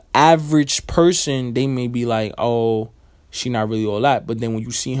the average person, they may be like, oh, she not really all that. But then when you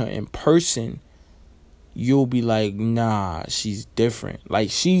see her in person, you'll be like, nah, she's different.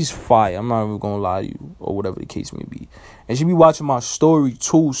 Like, she's fire. I'm not even gonna lie to you, or whatever the case may be. And she be watching my story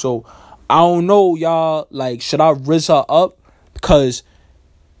too. So I don't know, y'all. Like, should I riz her up? Because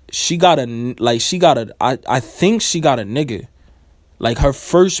I think she got a nigga. Like, her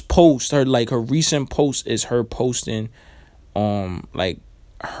first post, her recent post is her posting, like,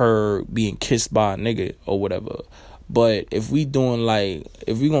 her being kissed by a nigga or whatever. But if we gonna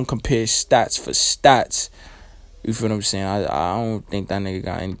compare stats for stats, you feel what I'm saying? I don't think that nigga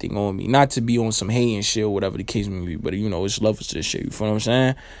got anything on me. Not to be on some hating shit or whatever the case may be, but it's love for this shit. You feel what I'm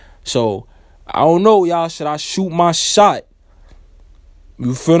saying? So I don't know, y'all. Should I shoot my shot?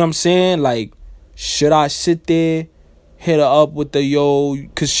 You feel what I'm saying? Like, should I sit there, hit her up with the yo?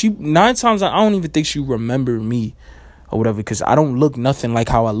 Cause she 9 times I don't even think she remember me or whatever. Because I don't look nothing like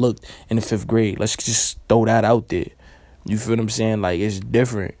how I looked in the 5th grade. Let's just throw that out there. You feel what I'm saying? Like, it's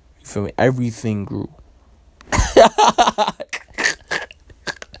different. You feel me? Everything grew.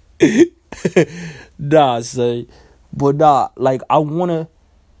 Nah, son. But nah, like, I don't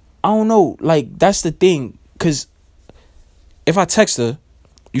know. Like, that's the thing. Because if I text her,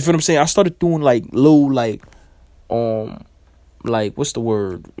 you feel what I'm saying? I started doing, like, little, like, what's the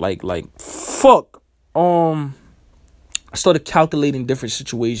word? Like, fuck. I started calculating different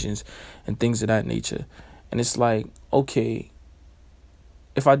situations and things of that nature. And it's like, okay,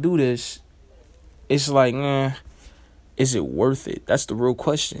 if I do this, it's like, is it worth it? That's the real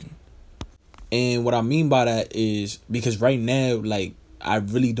question. And what I mean by that is because right now, like, I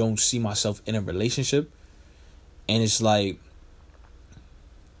really don't see myself in a relationship. And it's like,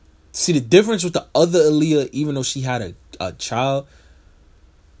 see the difference with the other Aaliyah, even though she had a child,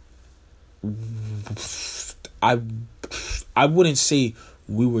 I wouldn't say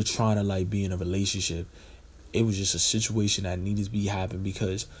we were trying to, like, be in a relationship. It was just a situation that needed to be happening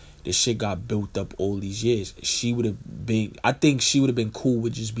because the shit got built up all these years. I think she would have been cool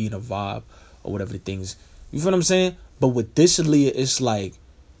with just being a vibe or whatever the things. You feel what I'm saying? But with this Aaliyah, it's like,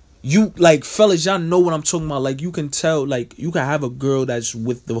 You, like, fellas, y'all know what I'm talking about. Like, you can tell, like, you can have a girl that's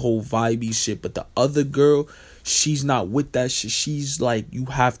with the whole vibey shit, but the other girl, she's not with that shit. She's like, you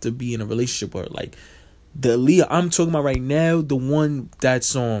have to be in a relationship with her. Like, the Aaliyah I'm talking about right now, the one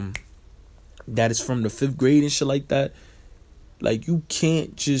that's that is from the 5th grade and shit like that. Like, you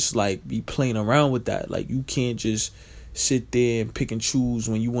can't just, like, be playing around with that. Like, you can't just sit there and pick and choose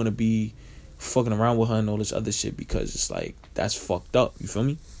when you want to be fucking around with her and all this other shit, because it's like, that's fucked up. You feel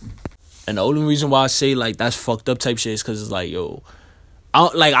me? And the only reason why I say, like, that's fucked up type shit is because it's like, yo, I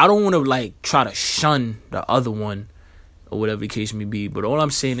don't want to, like, try to shun the other one or whatever the case may be. But all I'm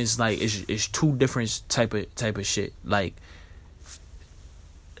saying is, like, it's two different type of shit. Like,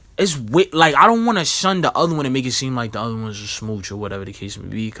 it's like, I don't want to shun the other one and make it seem like the other one's a smooch or whatever the case may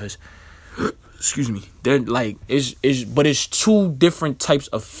be, because excuse me, they're like, but it's two different types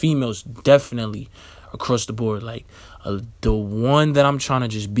of females, definitely, across the board. Like, the one that I'm trying to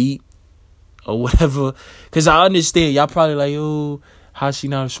just beat or whatever, because I understand y'all probably like, yo, how she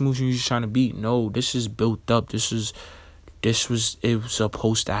not a smooch and you just trying to beat? No, this is built up. It was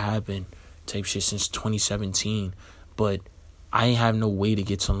supposed to happen type shit since 2017, but I ain't have no way to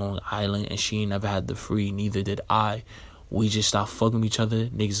get to Long Island, and she ain't never had the free, neither did I. We just stopped fucking with each other.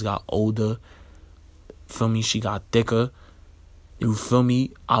 Niggas got older. Feel me? She got thicker. You feel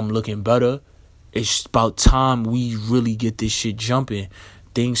me? I'm looking better. It's about time we really get this shit jumping.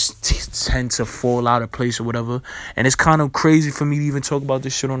 Things tend to fall out of place or whatever. And it's kind of crazy for me to even talk about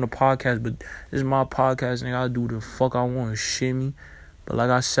this shit on the podcast, but this is my podcast, nigga. I do the fuck I want. Shit me. But like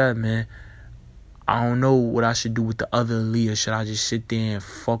I said, man, I don't know what I should do with the other Aaliyah. Should I just sit there and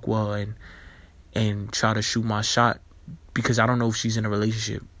fuck with her and try to shoot my shot? Because I don't know if she's in a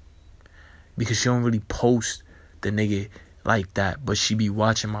relationship. Because she don't really post the nigga like that. But she be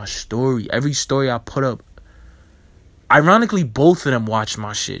watching my story. Every story I put up. Ironically, both of them watch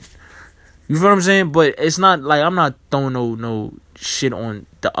my shit. You feel what I'm saying? But it's not like I'm not throwing no shit on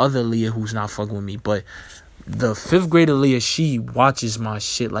the other Aaliyah who's not fucking with me. But the 5th grade Aaliyah, she watches my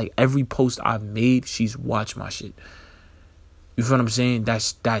shit. Like, every post I've made, she's watched my shit. You feel what I'm saying?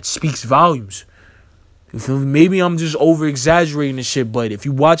 That speaks volumes. You feel me? Maybe I'm just over exaggerating this shit, but if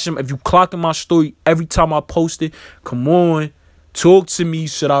you watch them, if you clocking my story every time I post it, come on, talk to me.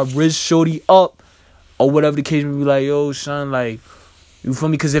 Should I riz shorty up or whatever the case may be? Like, yo, son, like, you feel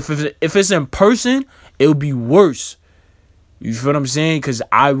me? Because if it's in person, it'll be worse. You feel what I'm saying? Because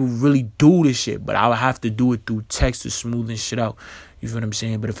I will really do this shit, but I would have to do it through text to smoothen shit out. You feel what I'm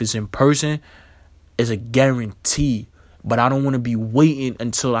saying? But if it's in person, it's a guarantee. But I don't want to be waiting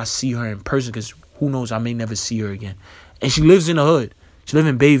until I see her in person, because who knows, I may never see her again. And she lives in the hood. She lives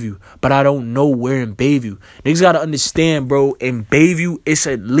in Bayview. But I don't know where in Bayview. Niggas got to understand, bro. In Bayview, it's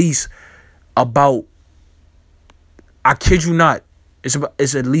at least about, I kid you not,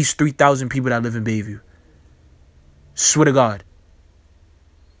 it's at least 3,000 people that live in Bayview. Swear to God.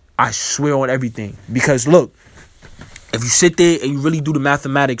 I swear on everything. Because look, if you sit there and you really do the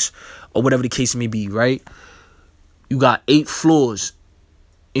mathematics or whatever the case may be, right? You got 8 floors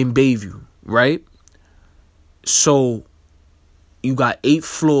in Bayview, right? So you got 8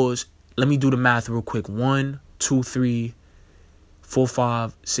 floors. Let me do the math real quick. 1, 2, 3, 4,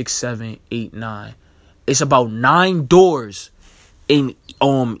 5, 6, 7, 8, 9. It's about 9 doors in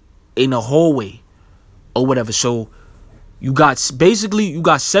a hallway or whatever. So you got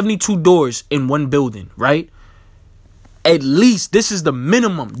 72 doors in one building, right? At least, this is the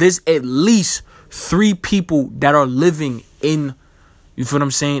minimum. There's at least 3 people that are living in, you feel what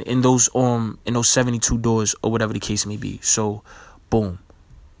I'm saying, in those 72 doors or whatever the case may be. So, boom.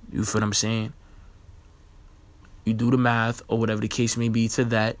 You feel what I'm saying? You do the math or whatever the case may be to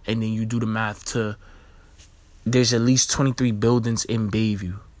that, and then you do the math to, there's at least 23 buildings in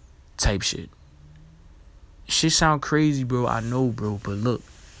Bayview type shit. Shit sound crazy, bro. I know, bro. But look,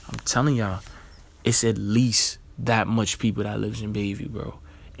 I'm telling y'all, it's at least that much people that lives in Bayview, bro.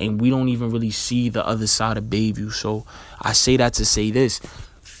 And we don't even really see the other side of Bayview. So I say that to say this.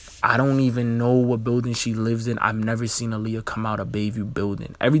 I don't even know what building she lives in. I've never seen Aaliyah come out of Bayview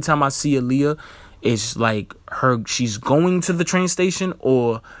building. Every time I see Aaliyah, it's like she's going to the train station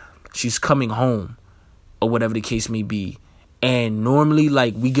or she's coming home or whatever the case may be. And normally,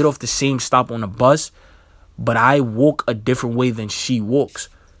 like, we get off the same stop on the bus, but I walk a different way than she walks.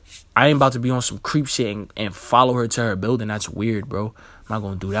 I ain't about to be on some creep shit and follow her to her building. That's weird, bro. I'm not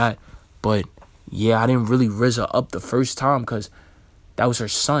going to do that. But, yeah, I didn't really riz her up the first time because that was her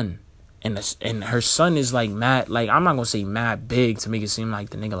son. And her son is, like, mad. Like, I'm not going to say mad big to make it seem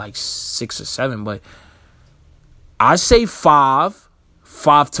like the nigga, like, 6 or 7. But I say 5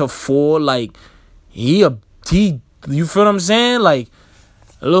 to 4. Like, you feel what I'm saying? Like,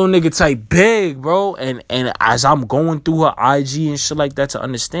 A little nigga type big, bro. And as I'm going through her IG and shit like that to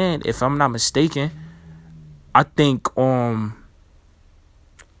understand, if I'm not mistaken, I think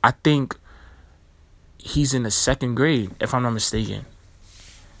he's in the second grade, if I'm not mistaken.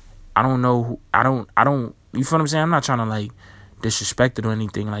 I don't know. I don't. You feel what I'm saying? I'm not trying to like disrespect it or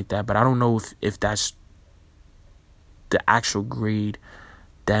anything like that, but I don't know if that's the actual grade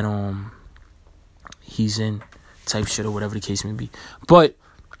that he's in, type shit or whatever the case may be. But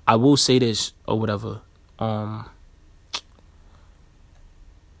I will say this or whatever.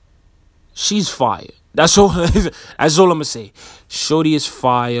 She's fire. That's all. That's all I'm gonna say. Shorty is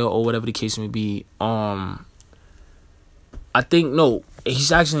fire or whatever the case may be. I think no.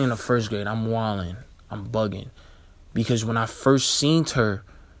 He's actually in the first grade. I'm wilding. I'm bugging. Because when I first seen her,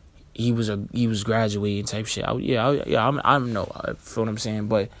 he was graduating type shit. I know. I feel what I'm saying.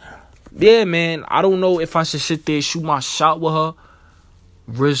 But yeah, man, I don't know if I should sit there, shoot my shot with her,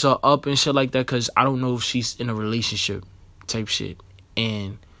 rizz her up and shit like that, because I don't know if she's in a relationship type shit.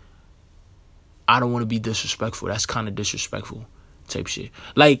 And I don't want to be disrespectful. That's kind of disrespectful type shit.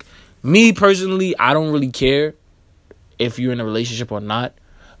 Like, me personally, I don't really care if you're in a relationship or not.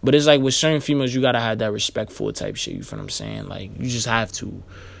 But it's like with certain females, you got to have that respect for type shit. You feel what I'm saying? Like, you just have to.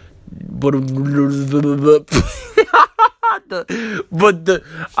 But I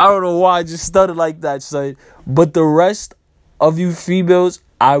don't know why I just stuttered like that, son. But the rest of you females,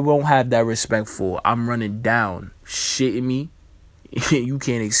 I won't have that respect for. I'm running down. Shitting me. You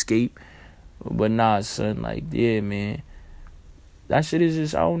can't escape. But nah, son, like, yeah, man. That shit is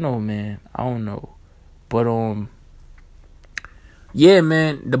just, I don't know, man. I don't know. But, yeah,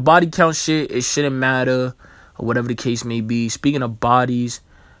 man, the body count shit, it shouldn't matter, or whatever the case may be. Speaking of bodies,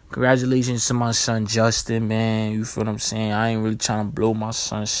 congratulations to my son, Justin, man. You feel what I'm saying? I ain't really trying to blow my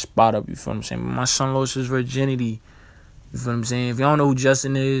son's spot up, you feel what I'm saying? But my son lost his virginity. You feel what I'm saying? If y'all know who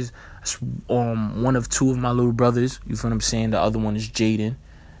Justin is, that's one of two of my little brothers. You feel what I'm saying? The other one is Jaden.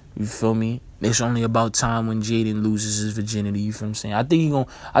 You feel me? It's only about time when Jaden loses his virginity. You feel what I'm saying? I think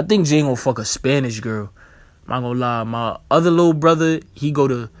Jaden gonna fuck a Spanish girl. I'm not gonna lie. My other little brother,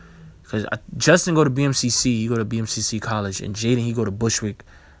 because Justin go to BMCC. He go to BMCC college, and Jaden, he go to Bushwick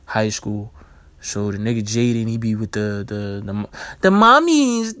High School. So the nigga Jaden, he be with the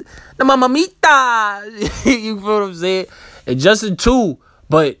mommies, the mamamitas. You feel what I'm saying? And Justin too.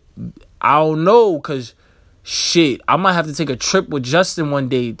 But I don't know, cause shit, I might have to take a trip with Justin one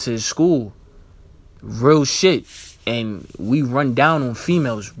day to his school. Real shit. And we run down on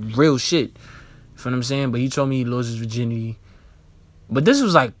females. Real shit. You feel what I'm saying? But he told me he lost his virginity. But this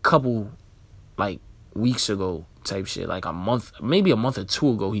was like a couple, like, weeks ago type shit. Like maybe a month or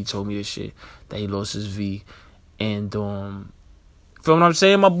two ago, he told me this shit, that he lost his V. And, feel what I'm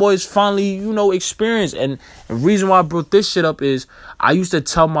saying? My boy's finally, experienced. And the reason why I brought this shit up is I used to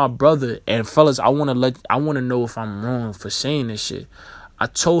tell my brother, and fellas, I want to know if I'm wrong for saying this shit. I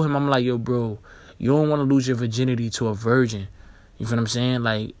told him, I'm like, yo, bro, you don't want to lose your virginity to a virgin. You feel what I'm saying?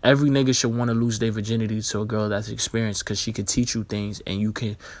 Like, every nigga should want to lose their virginity to a girl that's experienced, because she can teach you things, and you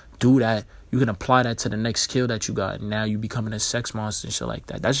can do that. You can apply that to the next skill that you got. And now you becoming a sex monster and shit like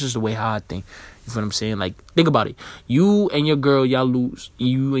that. That's just the way how I think. You feel what I'm saying? Like, think about it. You and your girl, you lose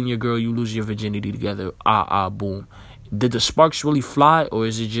your virginity together. Boom. Did the sparks really fly, or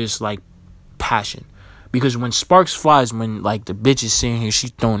is it just, like, passion? Because when sparks flies, when, like, the bitch is sitting here,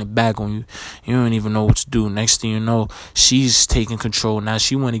 she's throwing it back on you. You don't even know what to do. Next thing you know, she's taking control. Now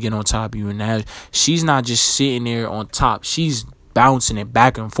she want to get on top of you. And now she's not just sitting there on top. She's bouncing it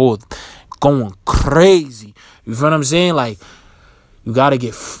back and forth, going crazy. You feel what I'm saying? Like, you got to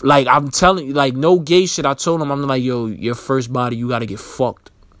get, like, I'm telling you, like, no gay shit. I told him, I'm like, yo, your first body, you got to get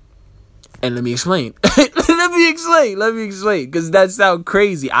fucked. And let me explain. Let me explain. Because that sounds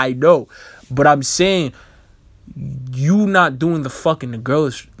crazy. I know. But I'm saying, you not doing the fucking, the girl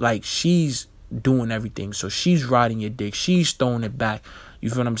is, like, she's doing everything. So she's riding your dick. She's throwing it back. You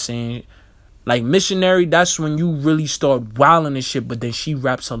feel what I'm saying? Like, missionary, that's when you really start wilding and shit. But then she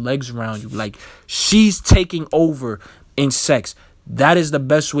wraps her legs around you. Like, she's taking over in sex. That is the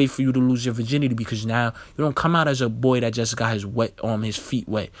best way for you to lose your virginity, because now you don't come out as a boy that just got his feet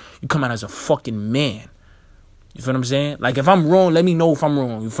wet. You come out as a fucking man. You feel what I'm saying? Like, if I'm wrong, let me know if I'm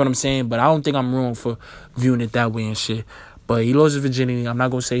wrong. You feel what I'm saying? But I don't think I'm wrong for viewing it that way and shit. But he lost his virginity. I'm not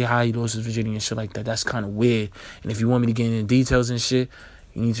going to say how he lost his virginity and shit like that. That's kind of weird. And if you want me to get into details and shit,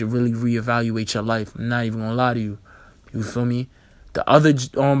 you need to really reevaluate your life. I'm not even going to lie to you. You feel me? The other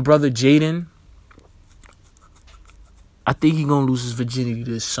brother, Jaden, I think he going to lose his virginity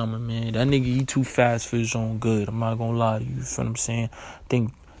this summer, man. That nigga, he too fast for his own good. I'm not going to lie to you. You feel what I'm saying?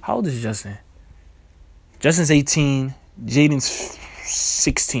 How old is Justin? Justin's 18. Jaden's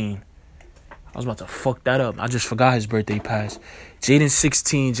 16. I was about to fuck that up. I just forgot his birthday passed. Jaden's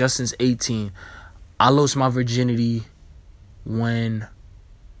 16. Justin's 18. I lost my virginity when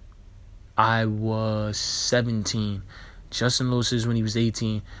I was 17. Justin lost his when he was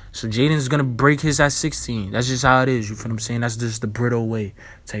 18. So Jaden's going to break his at 16. That's just how it is. You feel what I'm saying? That's just the brittle way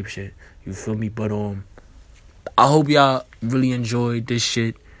type shit. You feel me? But I hope y'all really enjoyed this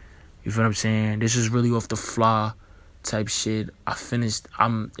shit. You feel what I'm saying? This is really off the fly type shit. I finished.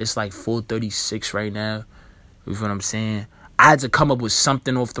 It's like 4:36 right now. You feel what I'm saying? I had to come up with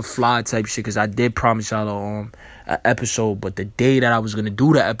something off the fly type shit because I did promise y'all an episode. But the day that I was going to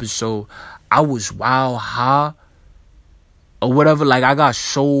do the episode, I was wild high or whatever. Like, I got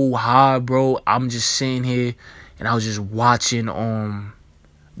so high, bro. I'm just sitting here and I was just watching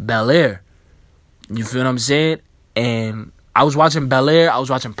Bel-Air. You feel what I'm saying? And I was watching Bel-Air, I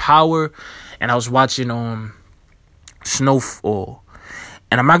was watching Power, and I was watching Snowfall.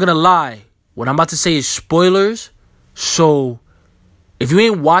 And I'm not gonna lie, what I'm about to say is spoilers. So if you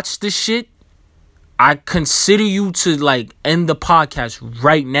ain't watched this shit, I consider you to like end the podcast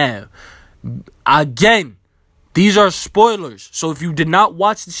right now. Again, these are spoilers. So if you did not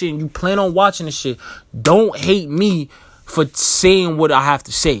watch the shit and you plan on watching the shit, don't hate me for saying what I have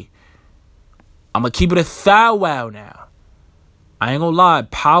to say. I'm going to keep it a thou wow now. I ain't going to lie.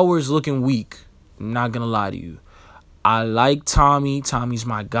 Power is looking weak. I'm not going to lie to you. I like Tommy. Tommy's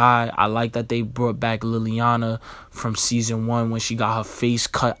my guy. I like that they brought back Liliana from season 1 when she got her face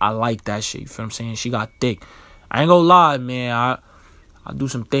cut. I like that shit. You feel what I'm saying? She got thick. I ain't going to lie, man. I do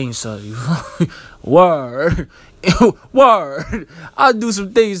some things, sir. Word. Word. I do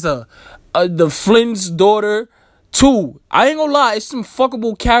some things, sir. The Flynn's daughter, too. I ain't gonna lie. It's some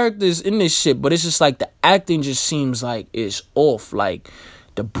fuckable characters in this shit. But it's just like the acting just seems like it's off. Like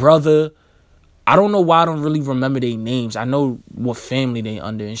the brother. I don't know why I don't really remember their names. I know what family they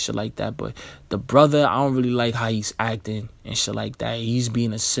under and shit like that. But the brother, I don't really like how he's acting and shit like that. He's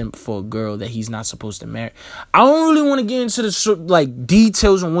being a simp for a girl that he's not supposed to marry. I don't really want to get into the like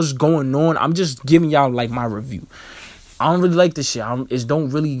details on what's going on. I'm just giving y'all like my review. I don't really like this shit. It don't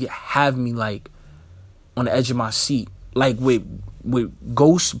really have me like on the edge of my seat. Like with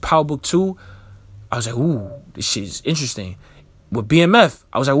Ghost Power Book 2, I was like, ooh, this shit is interesting. With BMF,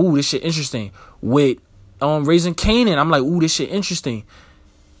 I was like, ooh, this shit interesting. With Raising Kanan, I'm like, ooh, this shit interesting.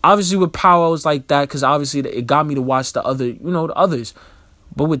 Obviously with Power, I was like that because obviously it got me to watch the others.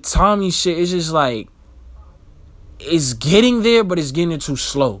 But with Tommy shit, it's just like, it's getting there, but it's getting there too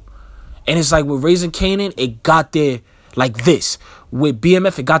slow. And it's like with Raising Kanan, it got there like this. With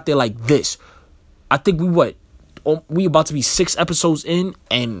BMF, it got there like this. I think we about to be 6 episodes in,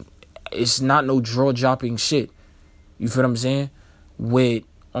 and it's not no jaw-dropping shit. You feel what I'm saying? With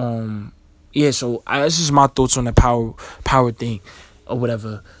yeah, so this is my thoughts on the power thing or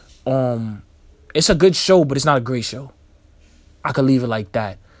whatever. It's a good show, but it's not a great show. I could leave it like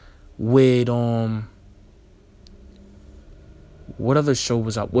that. With what other show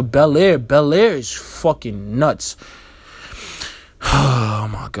was up? With Bel-Air. Bel-Air is fucking nuts. Oh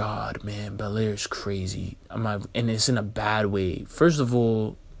my god, man. Bel-Air is crazy. And it's in a bad way. First of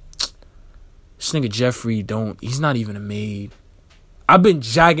all, this nigga Jeffrey he's not even a maid. I've been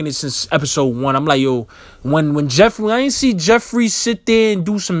jagging it since episode 1. I'm like, yo, when I ain't see Jeffrey sit there and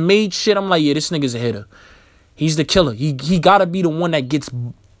do some maid shit, I'm like, yeah, this nigga's a hitter. He's the killer. He gotta be the one that gets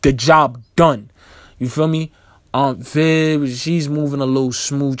the job done. You feel me? Viv, she's moving a little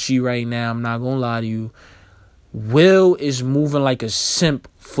smoochy right now. I'm not gonna lie to you. Will is moving like a simp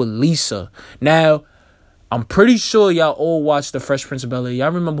for Lisa. Now, I'm pretty sure y'all all watched The Fresh Prince of Bel-Air.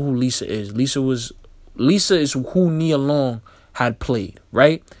 Y'all remember who Lisa is. Lisa is who Nia Long had played,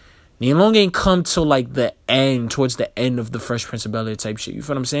 right? Nia Long ain't come till like the end, towards the end of The Fresh Prince of Bel-Air type shit. You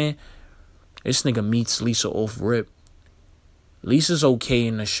feel what I'm saying? This nigga meets Lisa off rip. Lisa's okay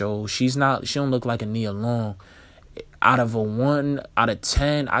in the show. She don't look like a Nia Long. Out of a 1 out of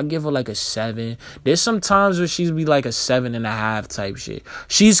 10, I give her like a 7. There's some times where she'd be like a 7.5 type shit.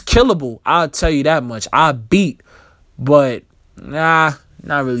 She's killable, I'll tell you that much. I beat, but nah,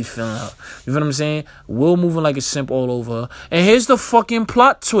 not really feeling her. You feel what I'm saying? Will moving like a simp all over her. And here's the fucking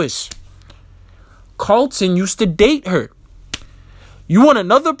plot twist. Carlton used to date her. You want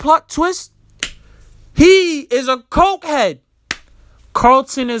another plot twist? He is a cokehead.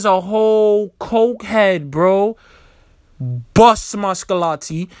 Carlton is a whole cokehead, bro. Bust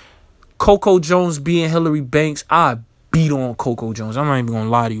Mascalati. Coco Jones being Hillary Banks. I beat on Coco Jones. I'm not even gonna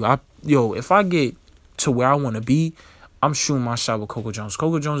lie to you. If I get to where I want to be, I'm shooting my shot with Coco Jones.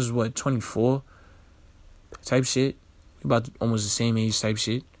 Coco Jones is what, 24? Type shit. We about almost the same age type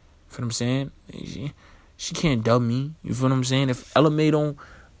shit. You know what I'm saying? She can't dub me. You feel what I'm saying? If Ella Mai don't,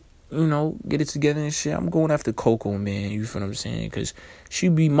 get it together and shit, I'm going after Coco, man. You feel what I'm saying? Because she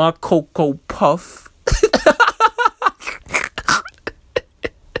be my Coco Puff.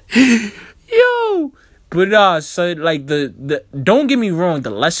 Yo. But so like the don't get me wrong, the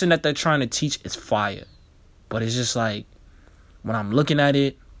lesson that they're trying to teach is fire. But it's just like when I'm looking at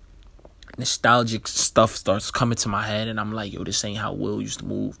it, nostalgic stuff starts coming to my head and I'm like, yo, this ain't how Will used to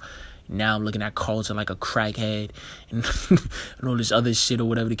move. Now I'm looking at Carlton like a crackhead and, and all this other shit or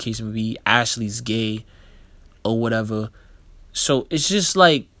whatever the case may be. Ashley's gay or whatever. So it's just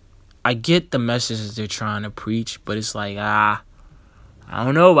like, I get the messages they're trying to preach, but it's like, I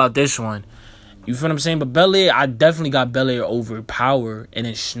don't know about this one. You feel what I'm saying? But Bel-Air, I definitely got Bel-Air over Power. And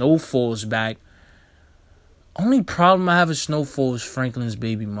then Snowfall's back. Only problem I have with Snowfall is Franklin's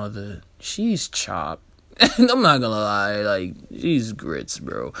baby mother. She's chopped. I'm not gonna lie. Like, she's grits,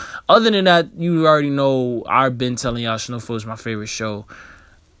 bro. Other than that, you already know I've been telling y'all Snowfall is my favorite show.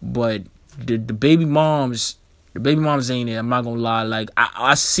 But the baby moms ain't it. I'm not gonna lie. Like,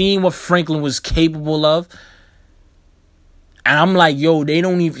 I seen what Franklin was capable of. And I'm like, yo,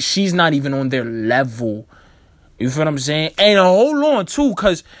 she's not even on their level. You feel what I'm saying? And hold on, too,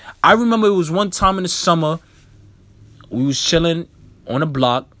 because I remember it was one time in the summer, we was chilling on the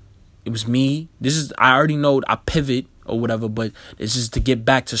block. It was me. I already know I pivot or whatever, but this is to get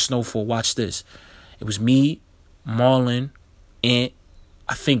back to Snowfall. Watch this. It was me, Marlon, and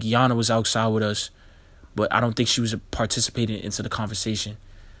I think Yana was outside with us, but I don't think she was participating into the conversation.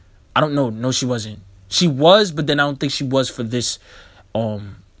 I don't know. No, she wasn't. She was, but then I don't think she was for this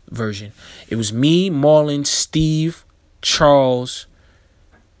version. It was me, Marlon, Steve, Charles,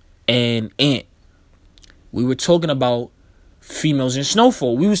 and Ant. We were talking about females in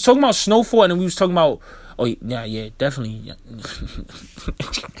Snowfall. We was talking about Snowfall, and then we was talking about... Oh, yeah, definitely. Yeah.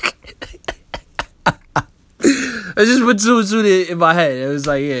 I just put two and two in my head. It was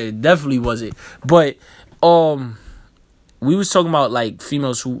like, yeah, it definitely was it. But we was talking about, like,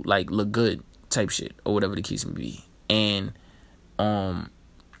 females who, like, look good type shit or whatever the case may be. And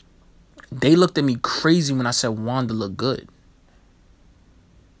they looked at me crazy when I said Wanda looked good.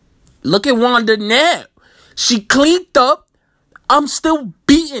 Look at Wanda now. She cleaned up. I'm still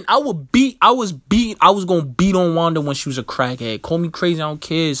beating. I was gonna beat on Wanda when she was a crackhead. Call me crazy, I don't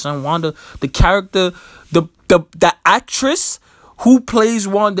care, son. Wanda, the character, the actress who plays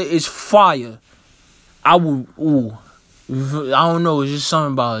Wanda is fire. I don't know. It's just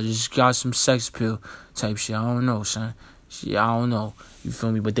something about it. Just got some sex appeal type shit. I don't know, son. I don't know. You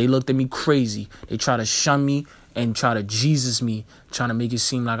feel me? But they looked at me crazy. They try to shun me and try to Jesus me, trying to make it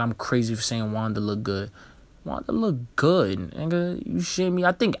seem like I'm crazy for saying Wanda look good. Wanda look good, nigga. You shit me?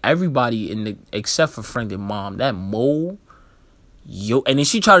 I think everybody except for Franklin's mom, that mole, yo. And then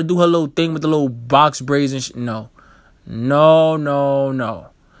she tried to do her little thing with the little box braids and shit. No. No.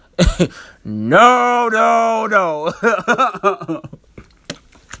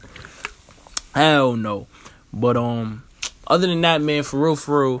 Hell no. But other than that, man, for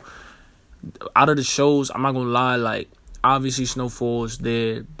real, out of the shows, I'm not gonna lie, like, obviously Snowfall's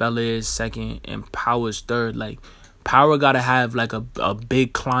there, Bel-Air is second, and Power's third. Like, Power gotta have like a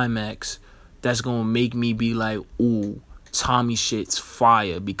big climax that's gonna make me be like, ooh, Tommy shit's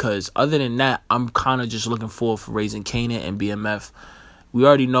fire. Because other than that, I'm kind of just looking forward for Raising Kanan and BMF. We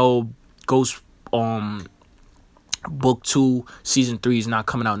already know Ghost Book 2 Season 3 is not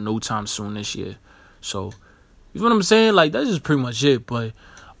coming out no time soon this year. So, you know what I'm saying? Like, that's just pretty much it. But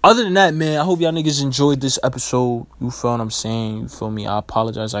other than that, man, I hope y'all niggas enjoyed this episode. You feel what I'm saying? You feel me? I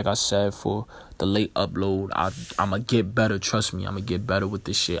apologize, like I said, for the late upload. I'm going to get better. Trust me, I'm going to get better with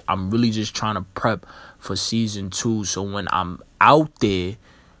this shit. I'm really just trying to prep for Season 2. So when I'm out there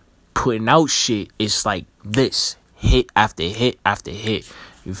putting out shit, it's like this. Hit after hit after hit.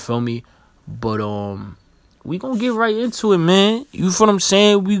 You feel me? But we gonna get right into it, man. You feel what I'm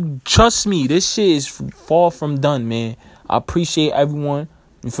saying? Trust me, this shit is far from done, man. I appreciate everyone.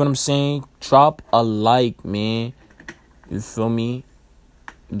 You feel what I'm saying? Drop a like, man. You feel me?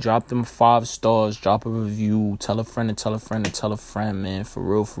 Drop them 5 stars. Drop a review. Tell a friend and tell a friend and tell a friend, man. For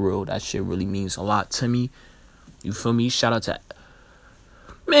real. That shit really means a lot to me. You feel me? Shout out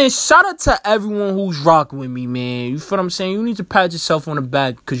to everyone who's rocking with me, man. You feel what I'm saying? You need to pat yourself on the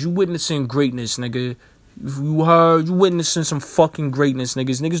back because you witnessing greatness, nigga. You heard? You witnessing some fucking greatness,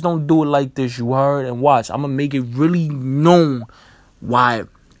 niggas. Niggas don't do it like this, you heard? And watch, I'm gonna make it really known why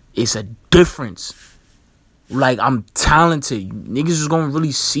it's a difference. Like, I'm talented. Niggas is gonna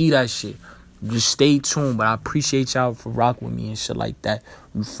really see that shit. Just stay tuned. But I appreciate y'all for rocking with me and shit like that.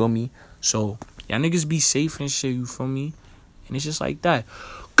 You feel me? So, y'all niggas be safe and shit, you feel me? And it's just like that.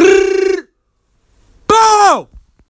 Boom! go.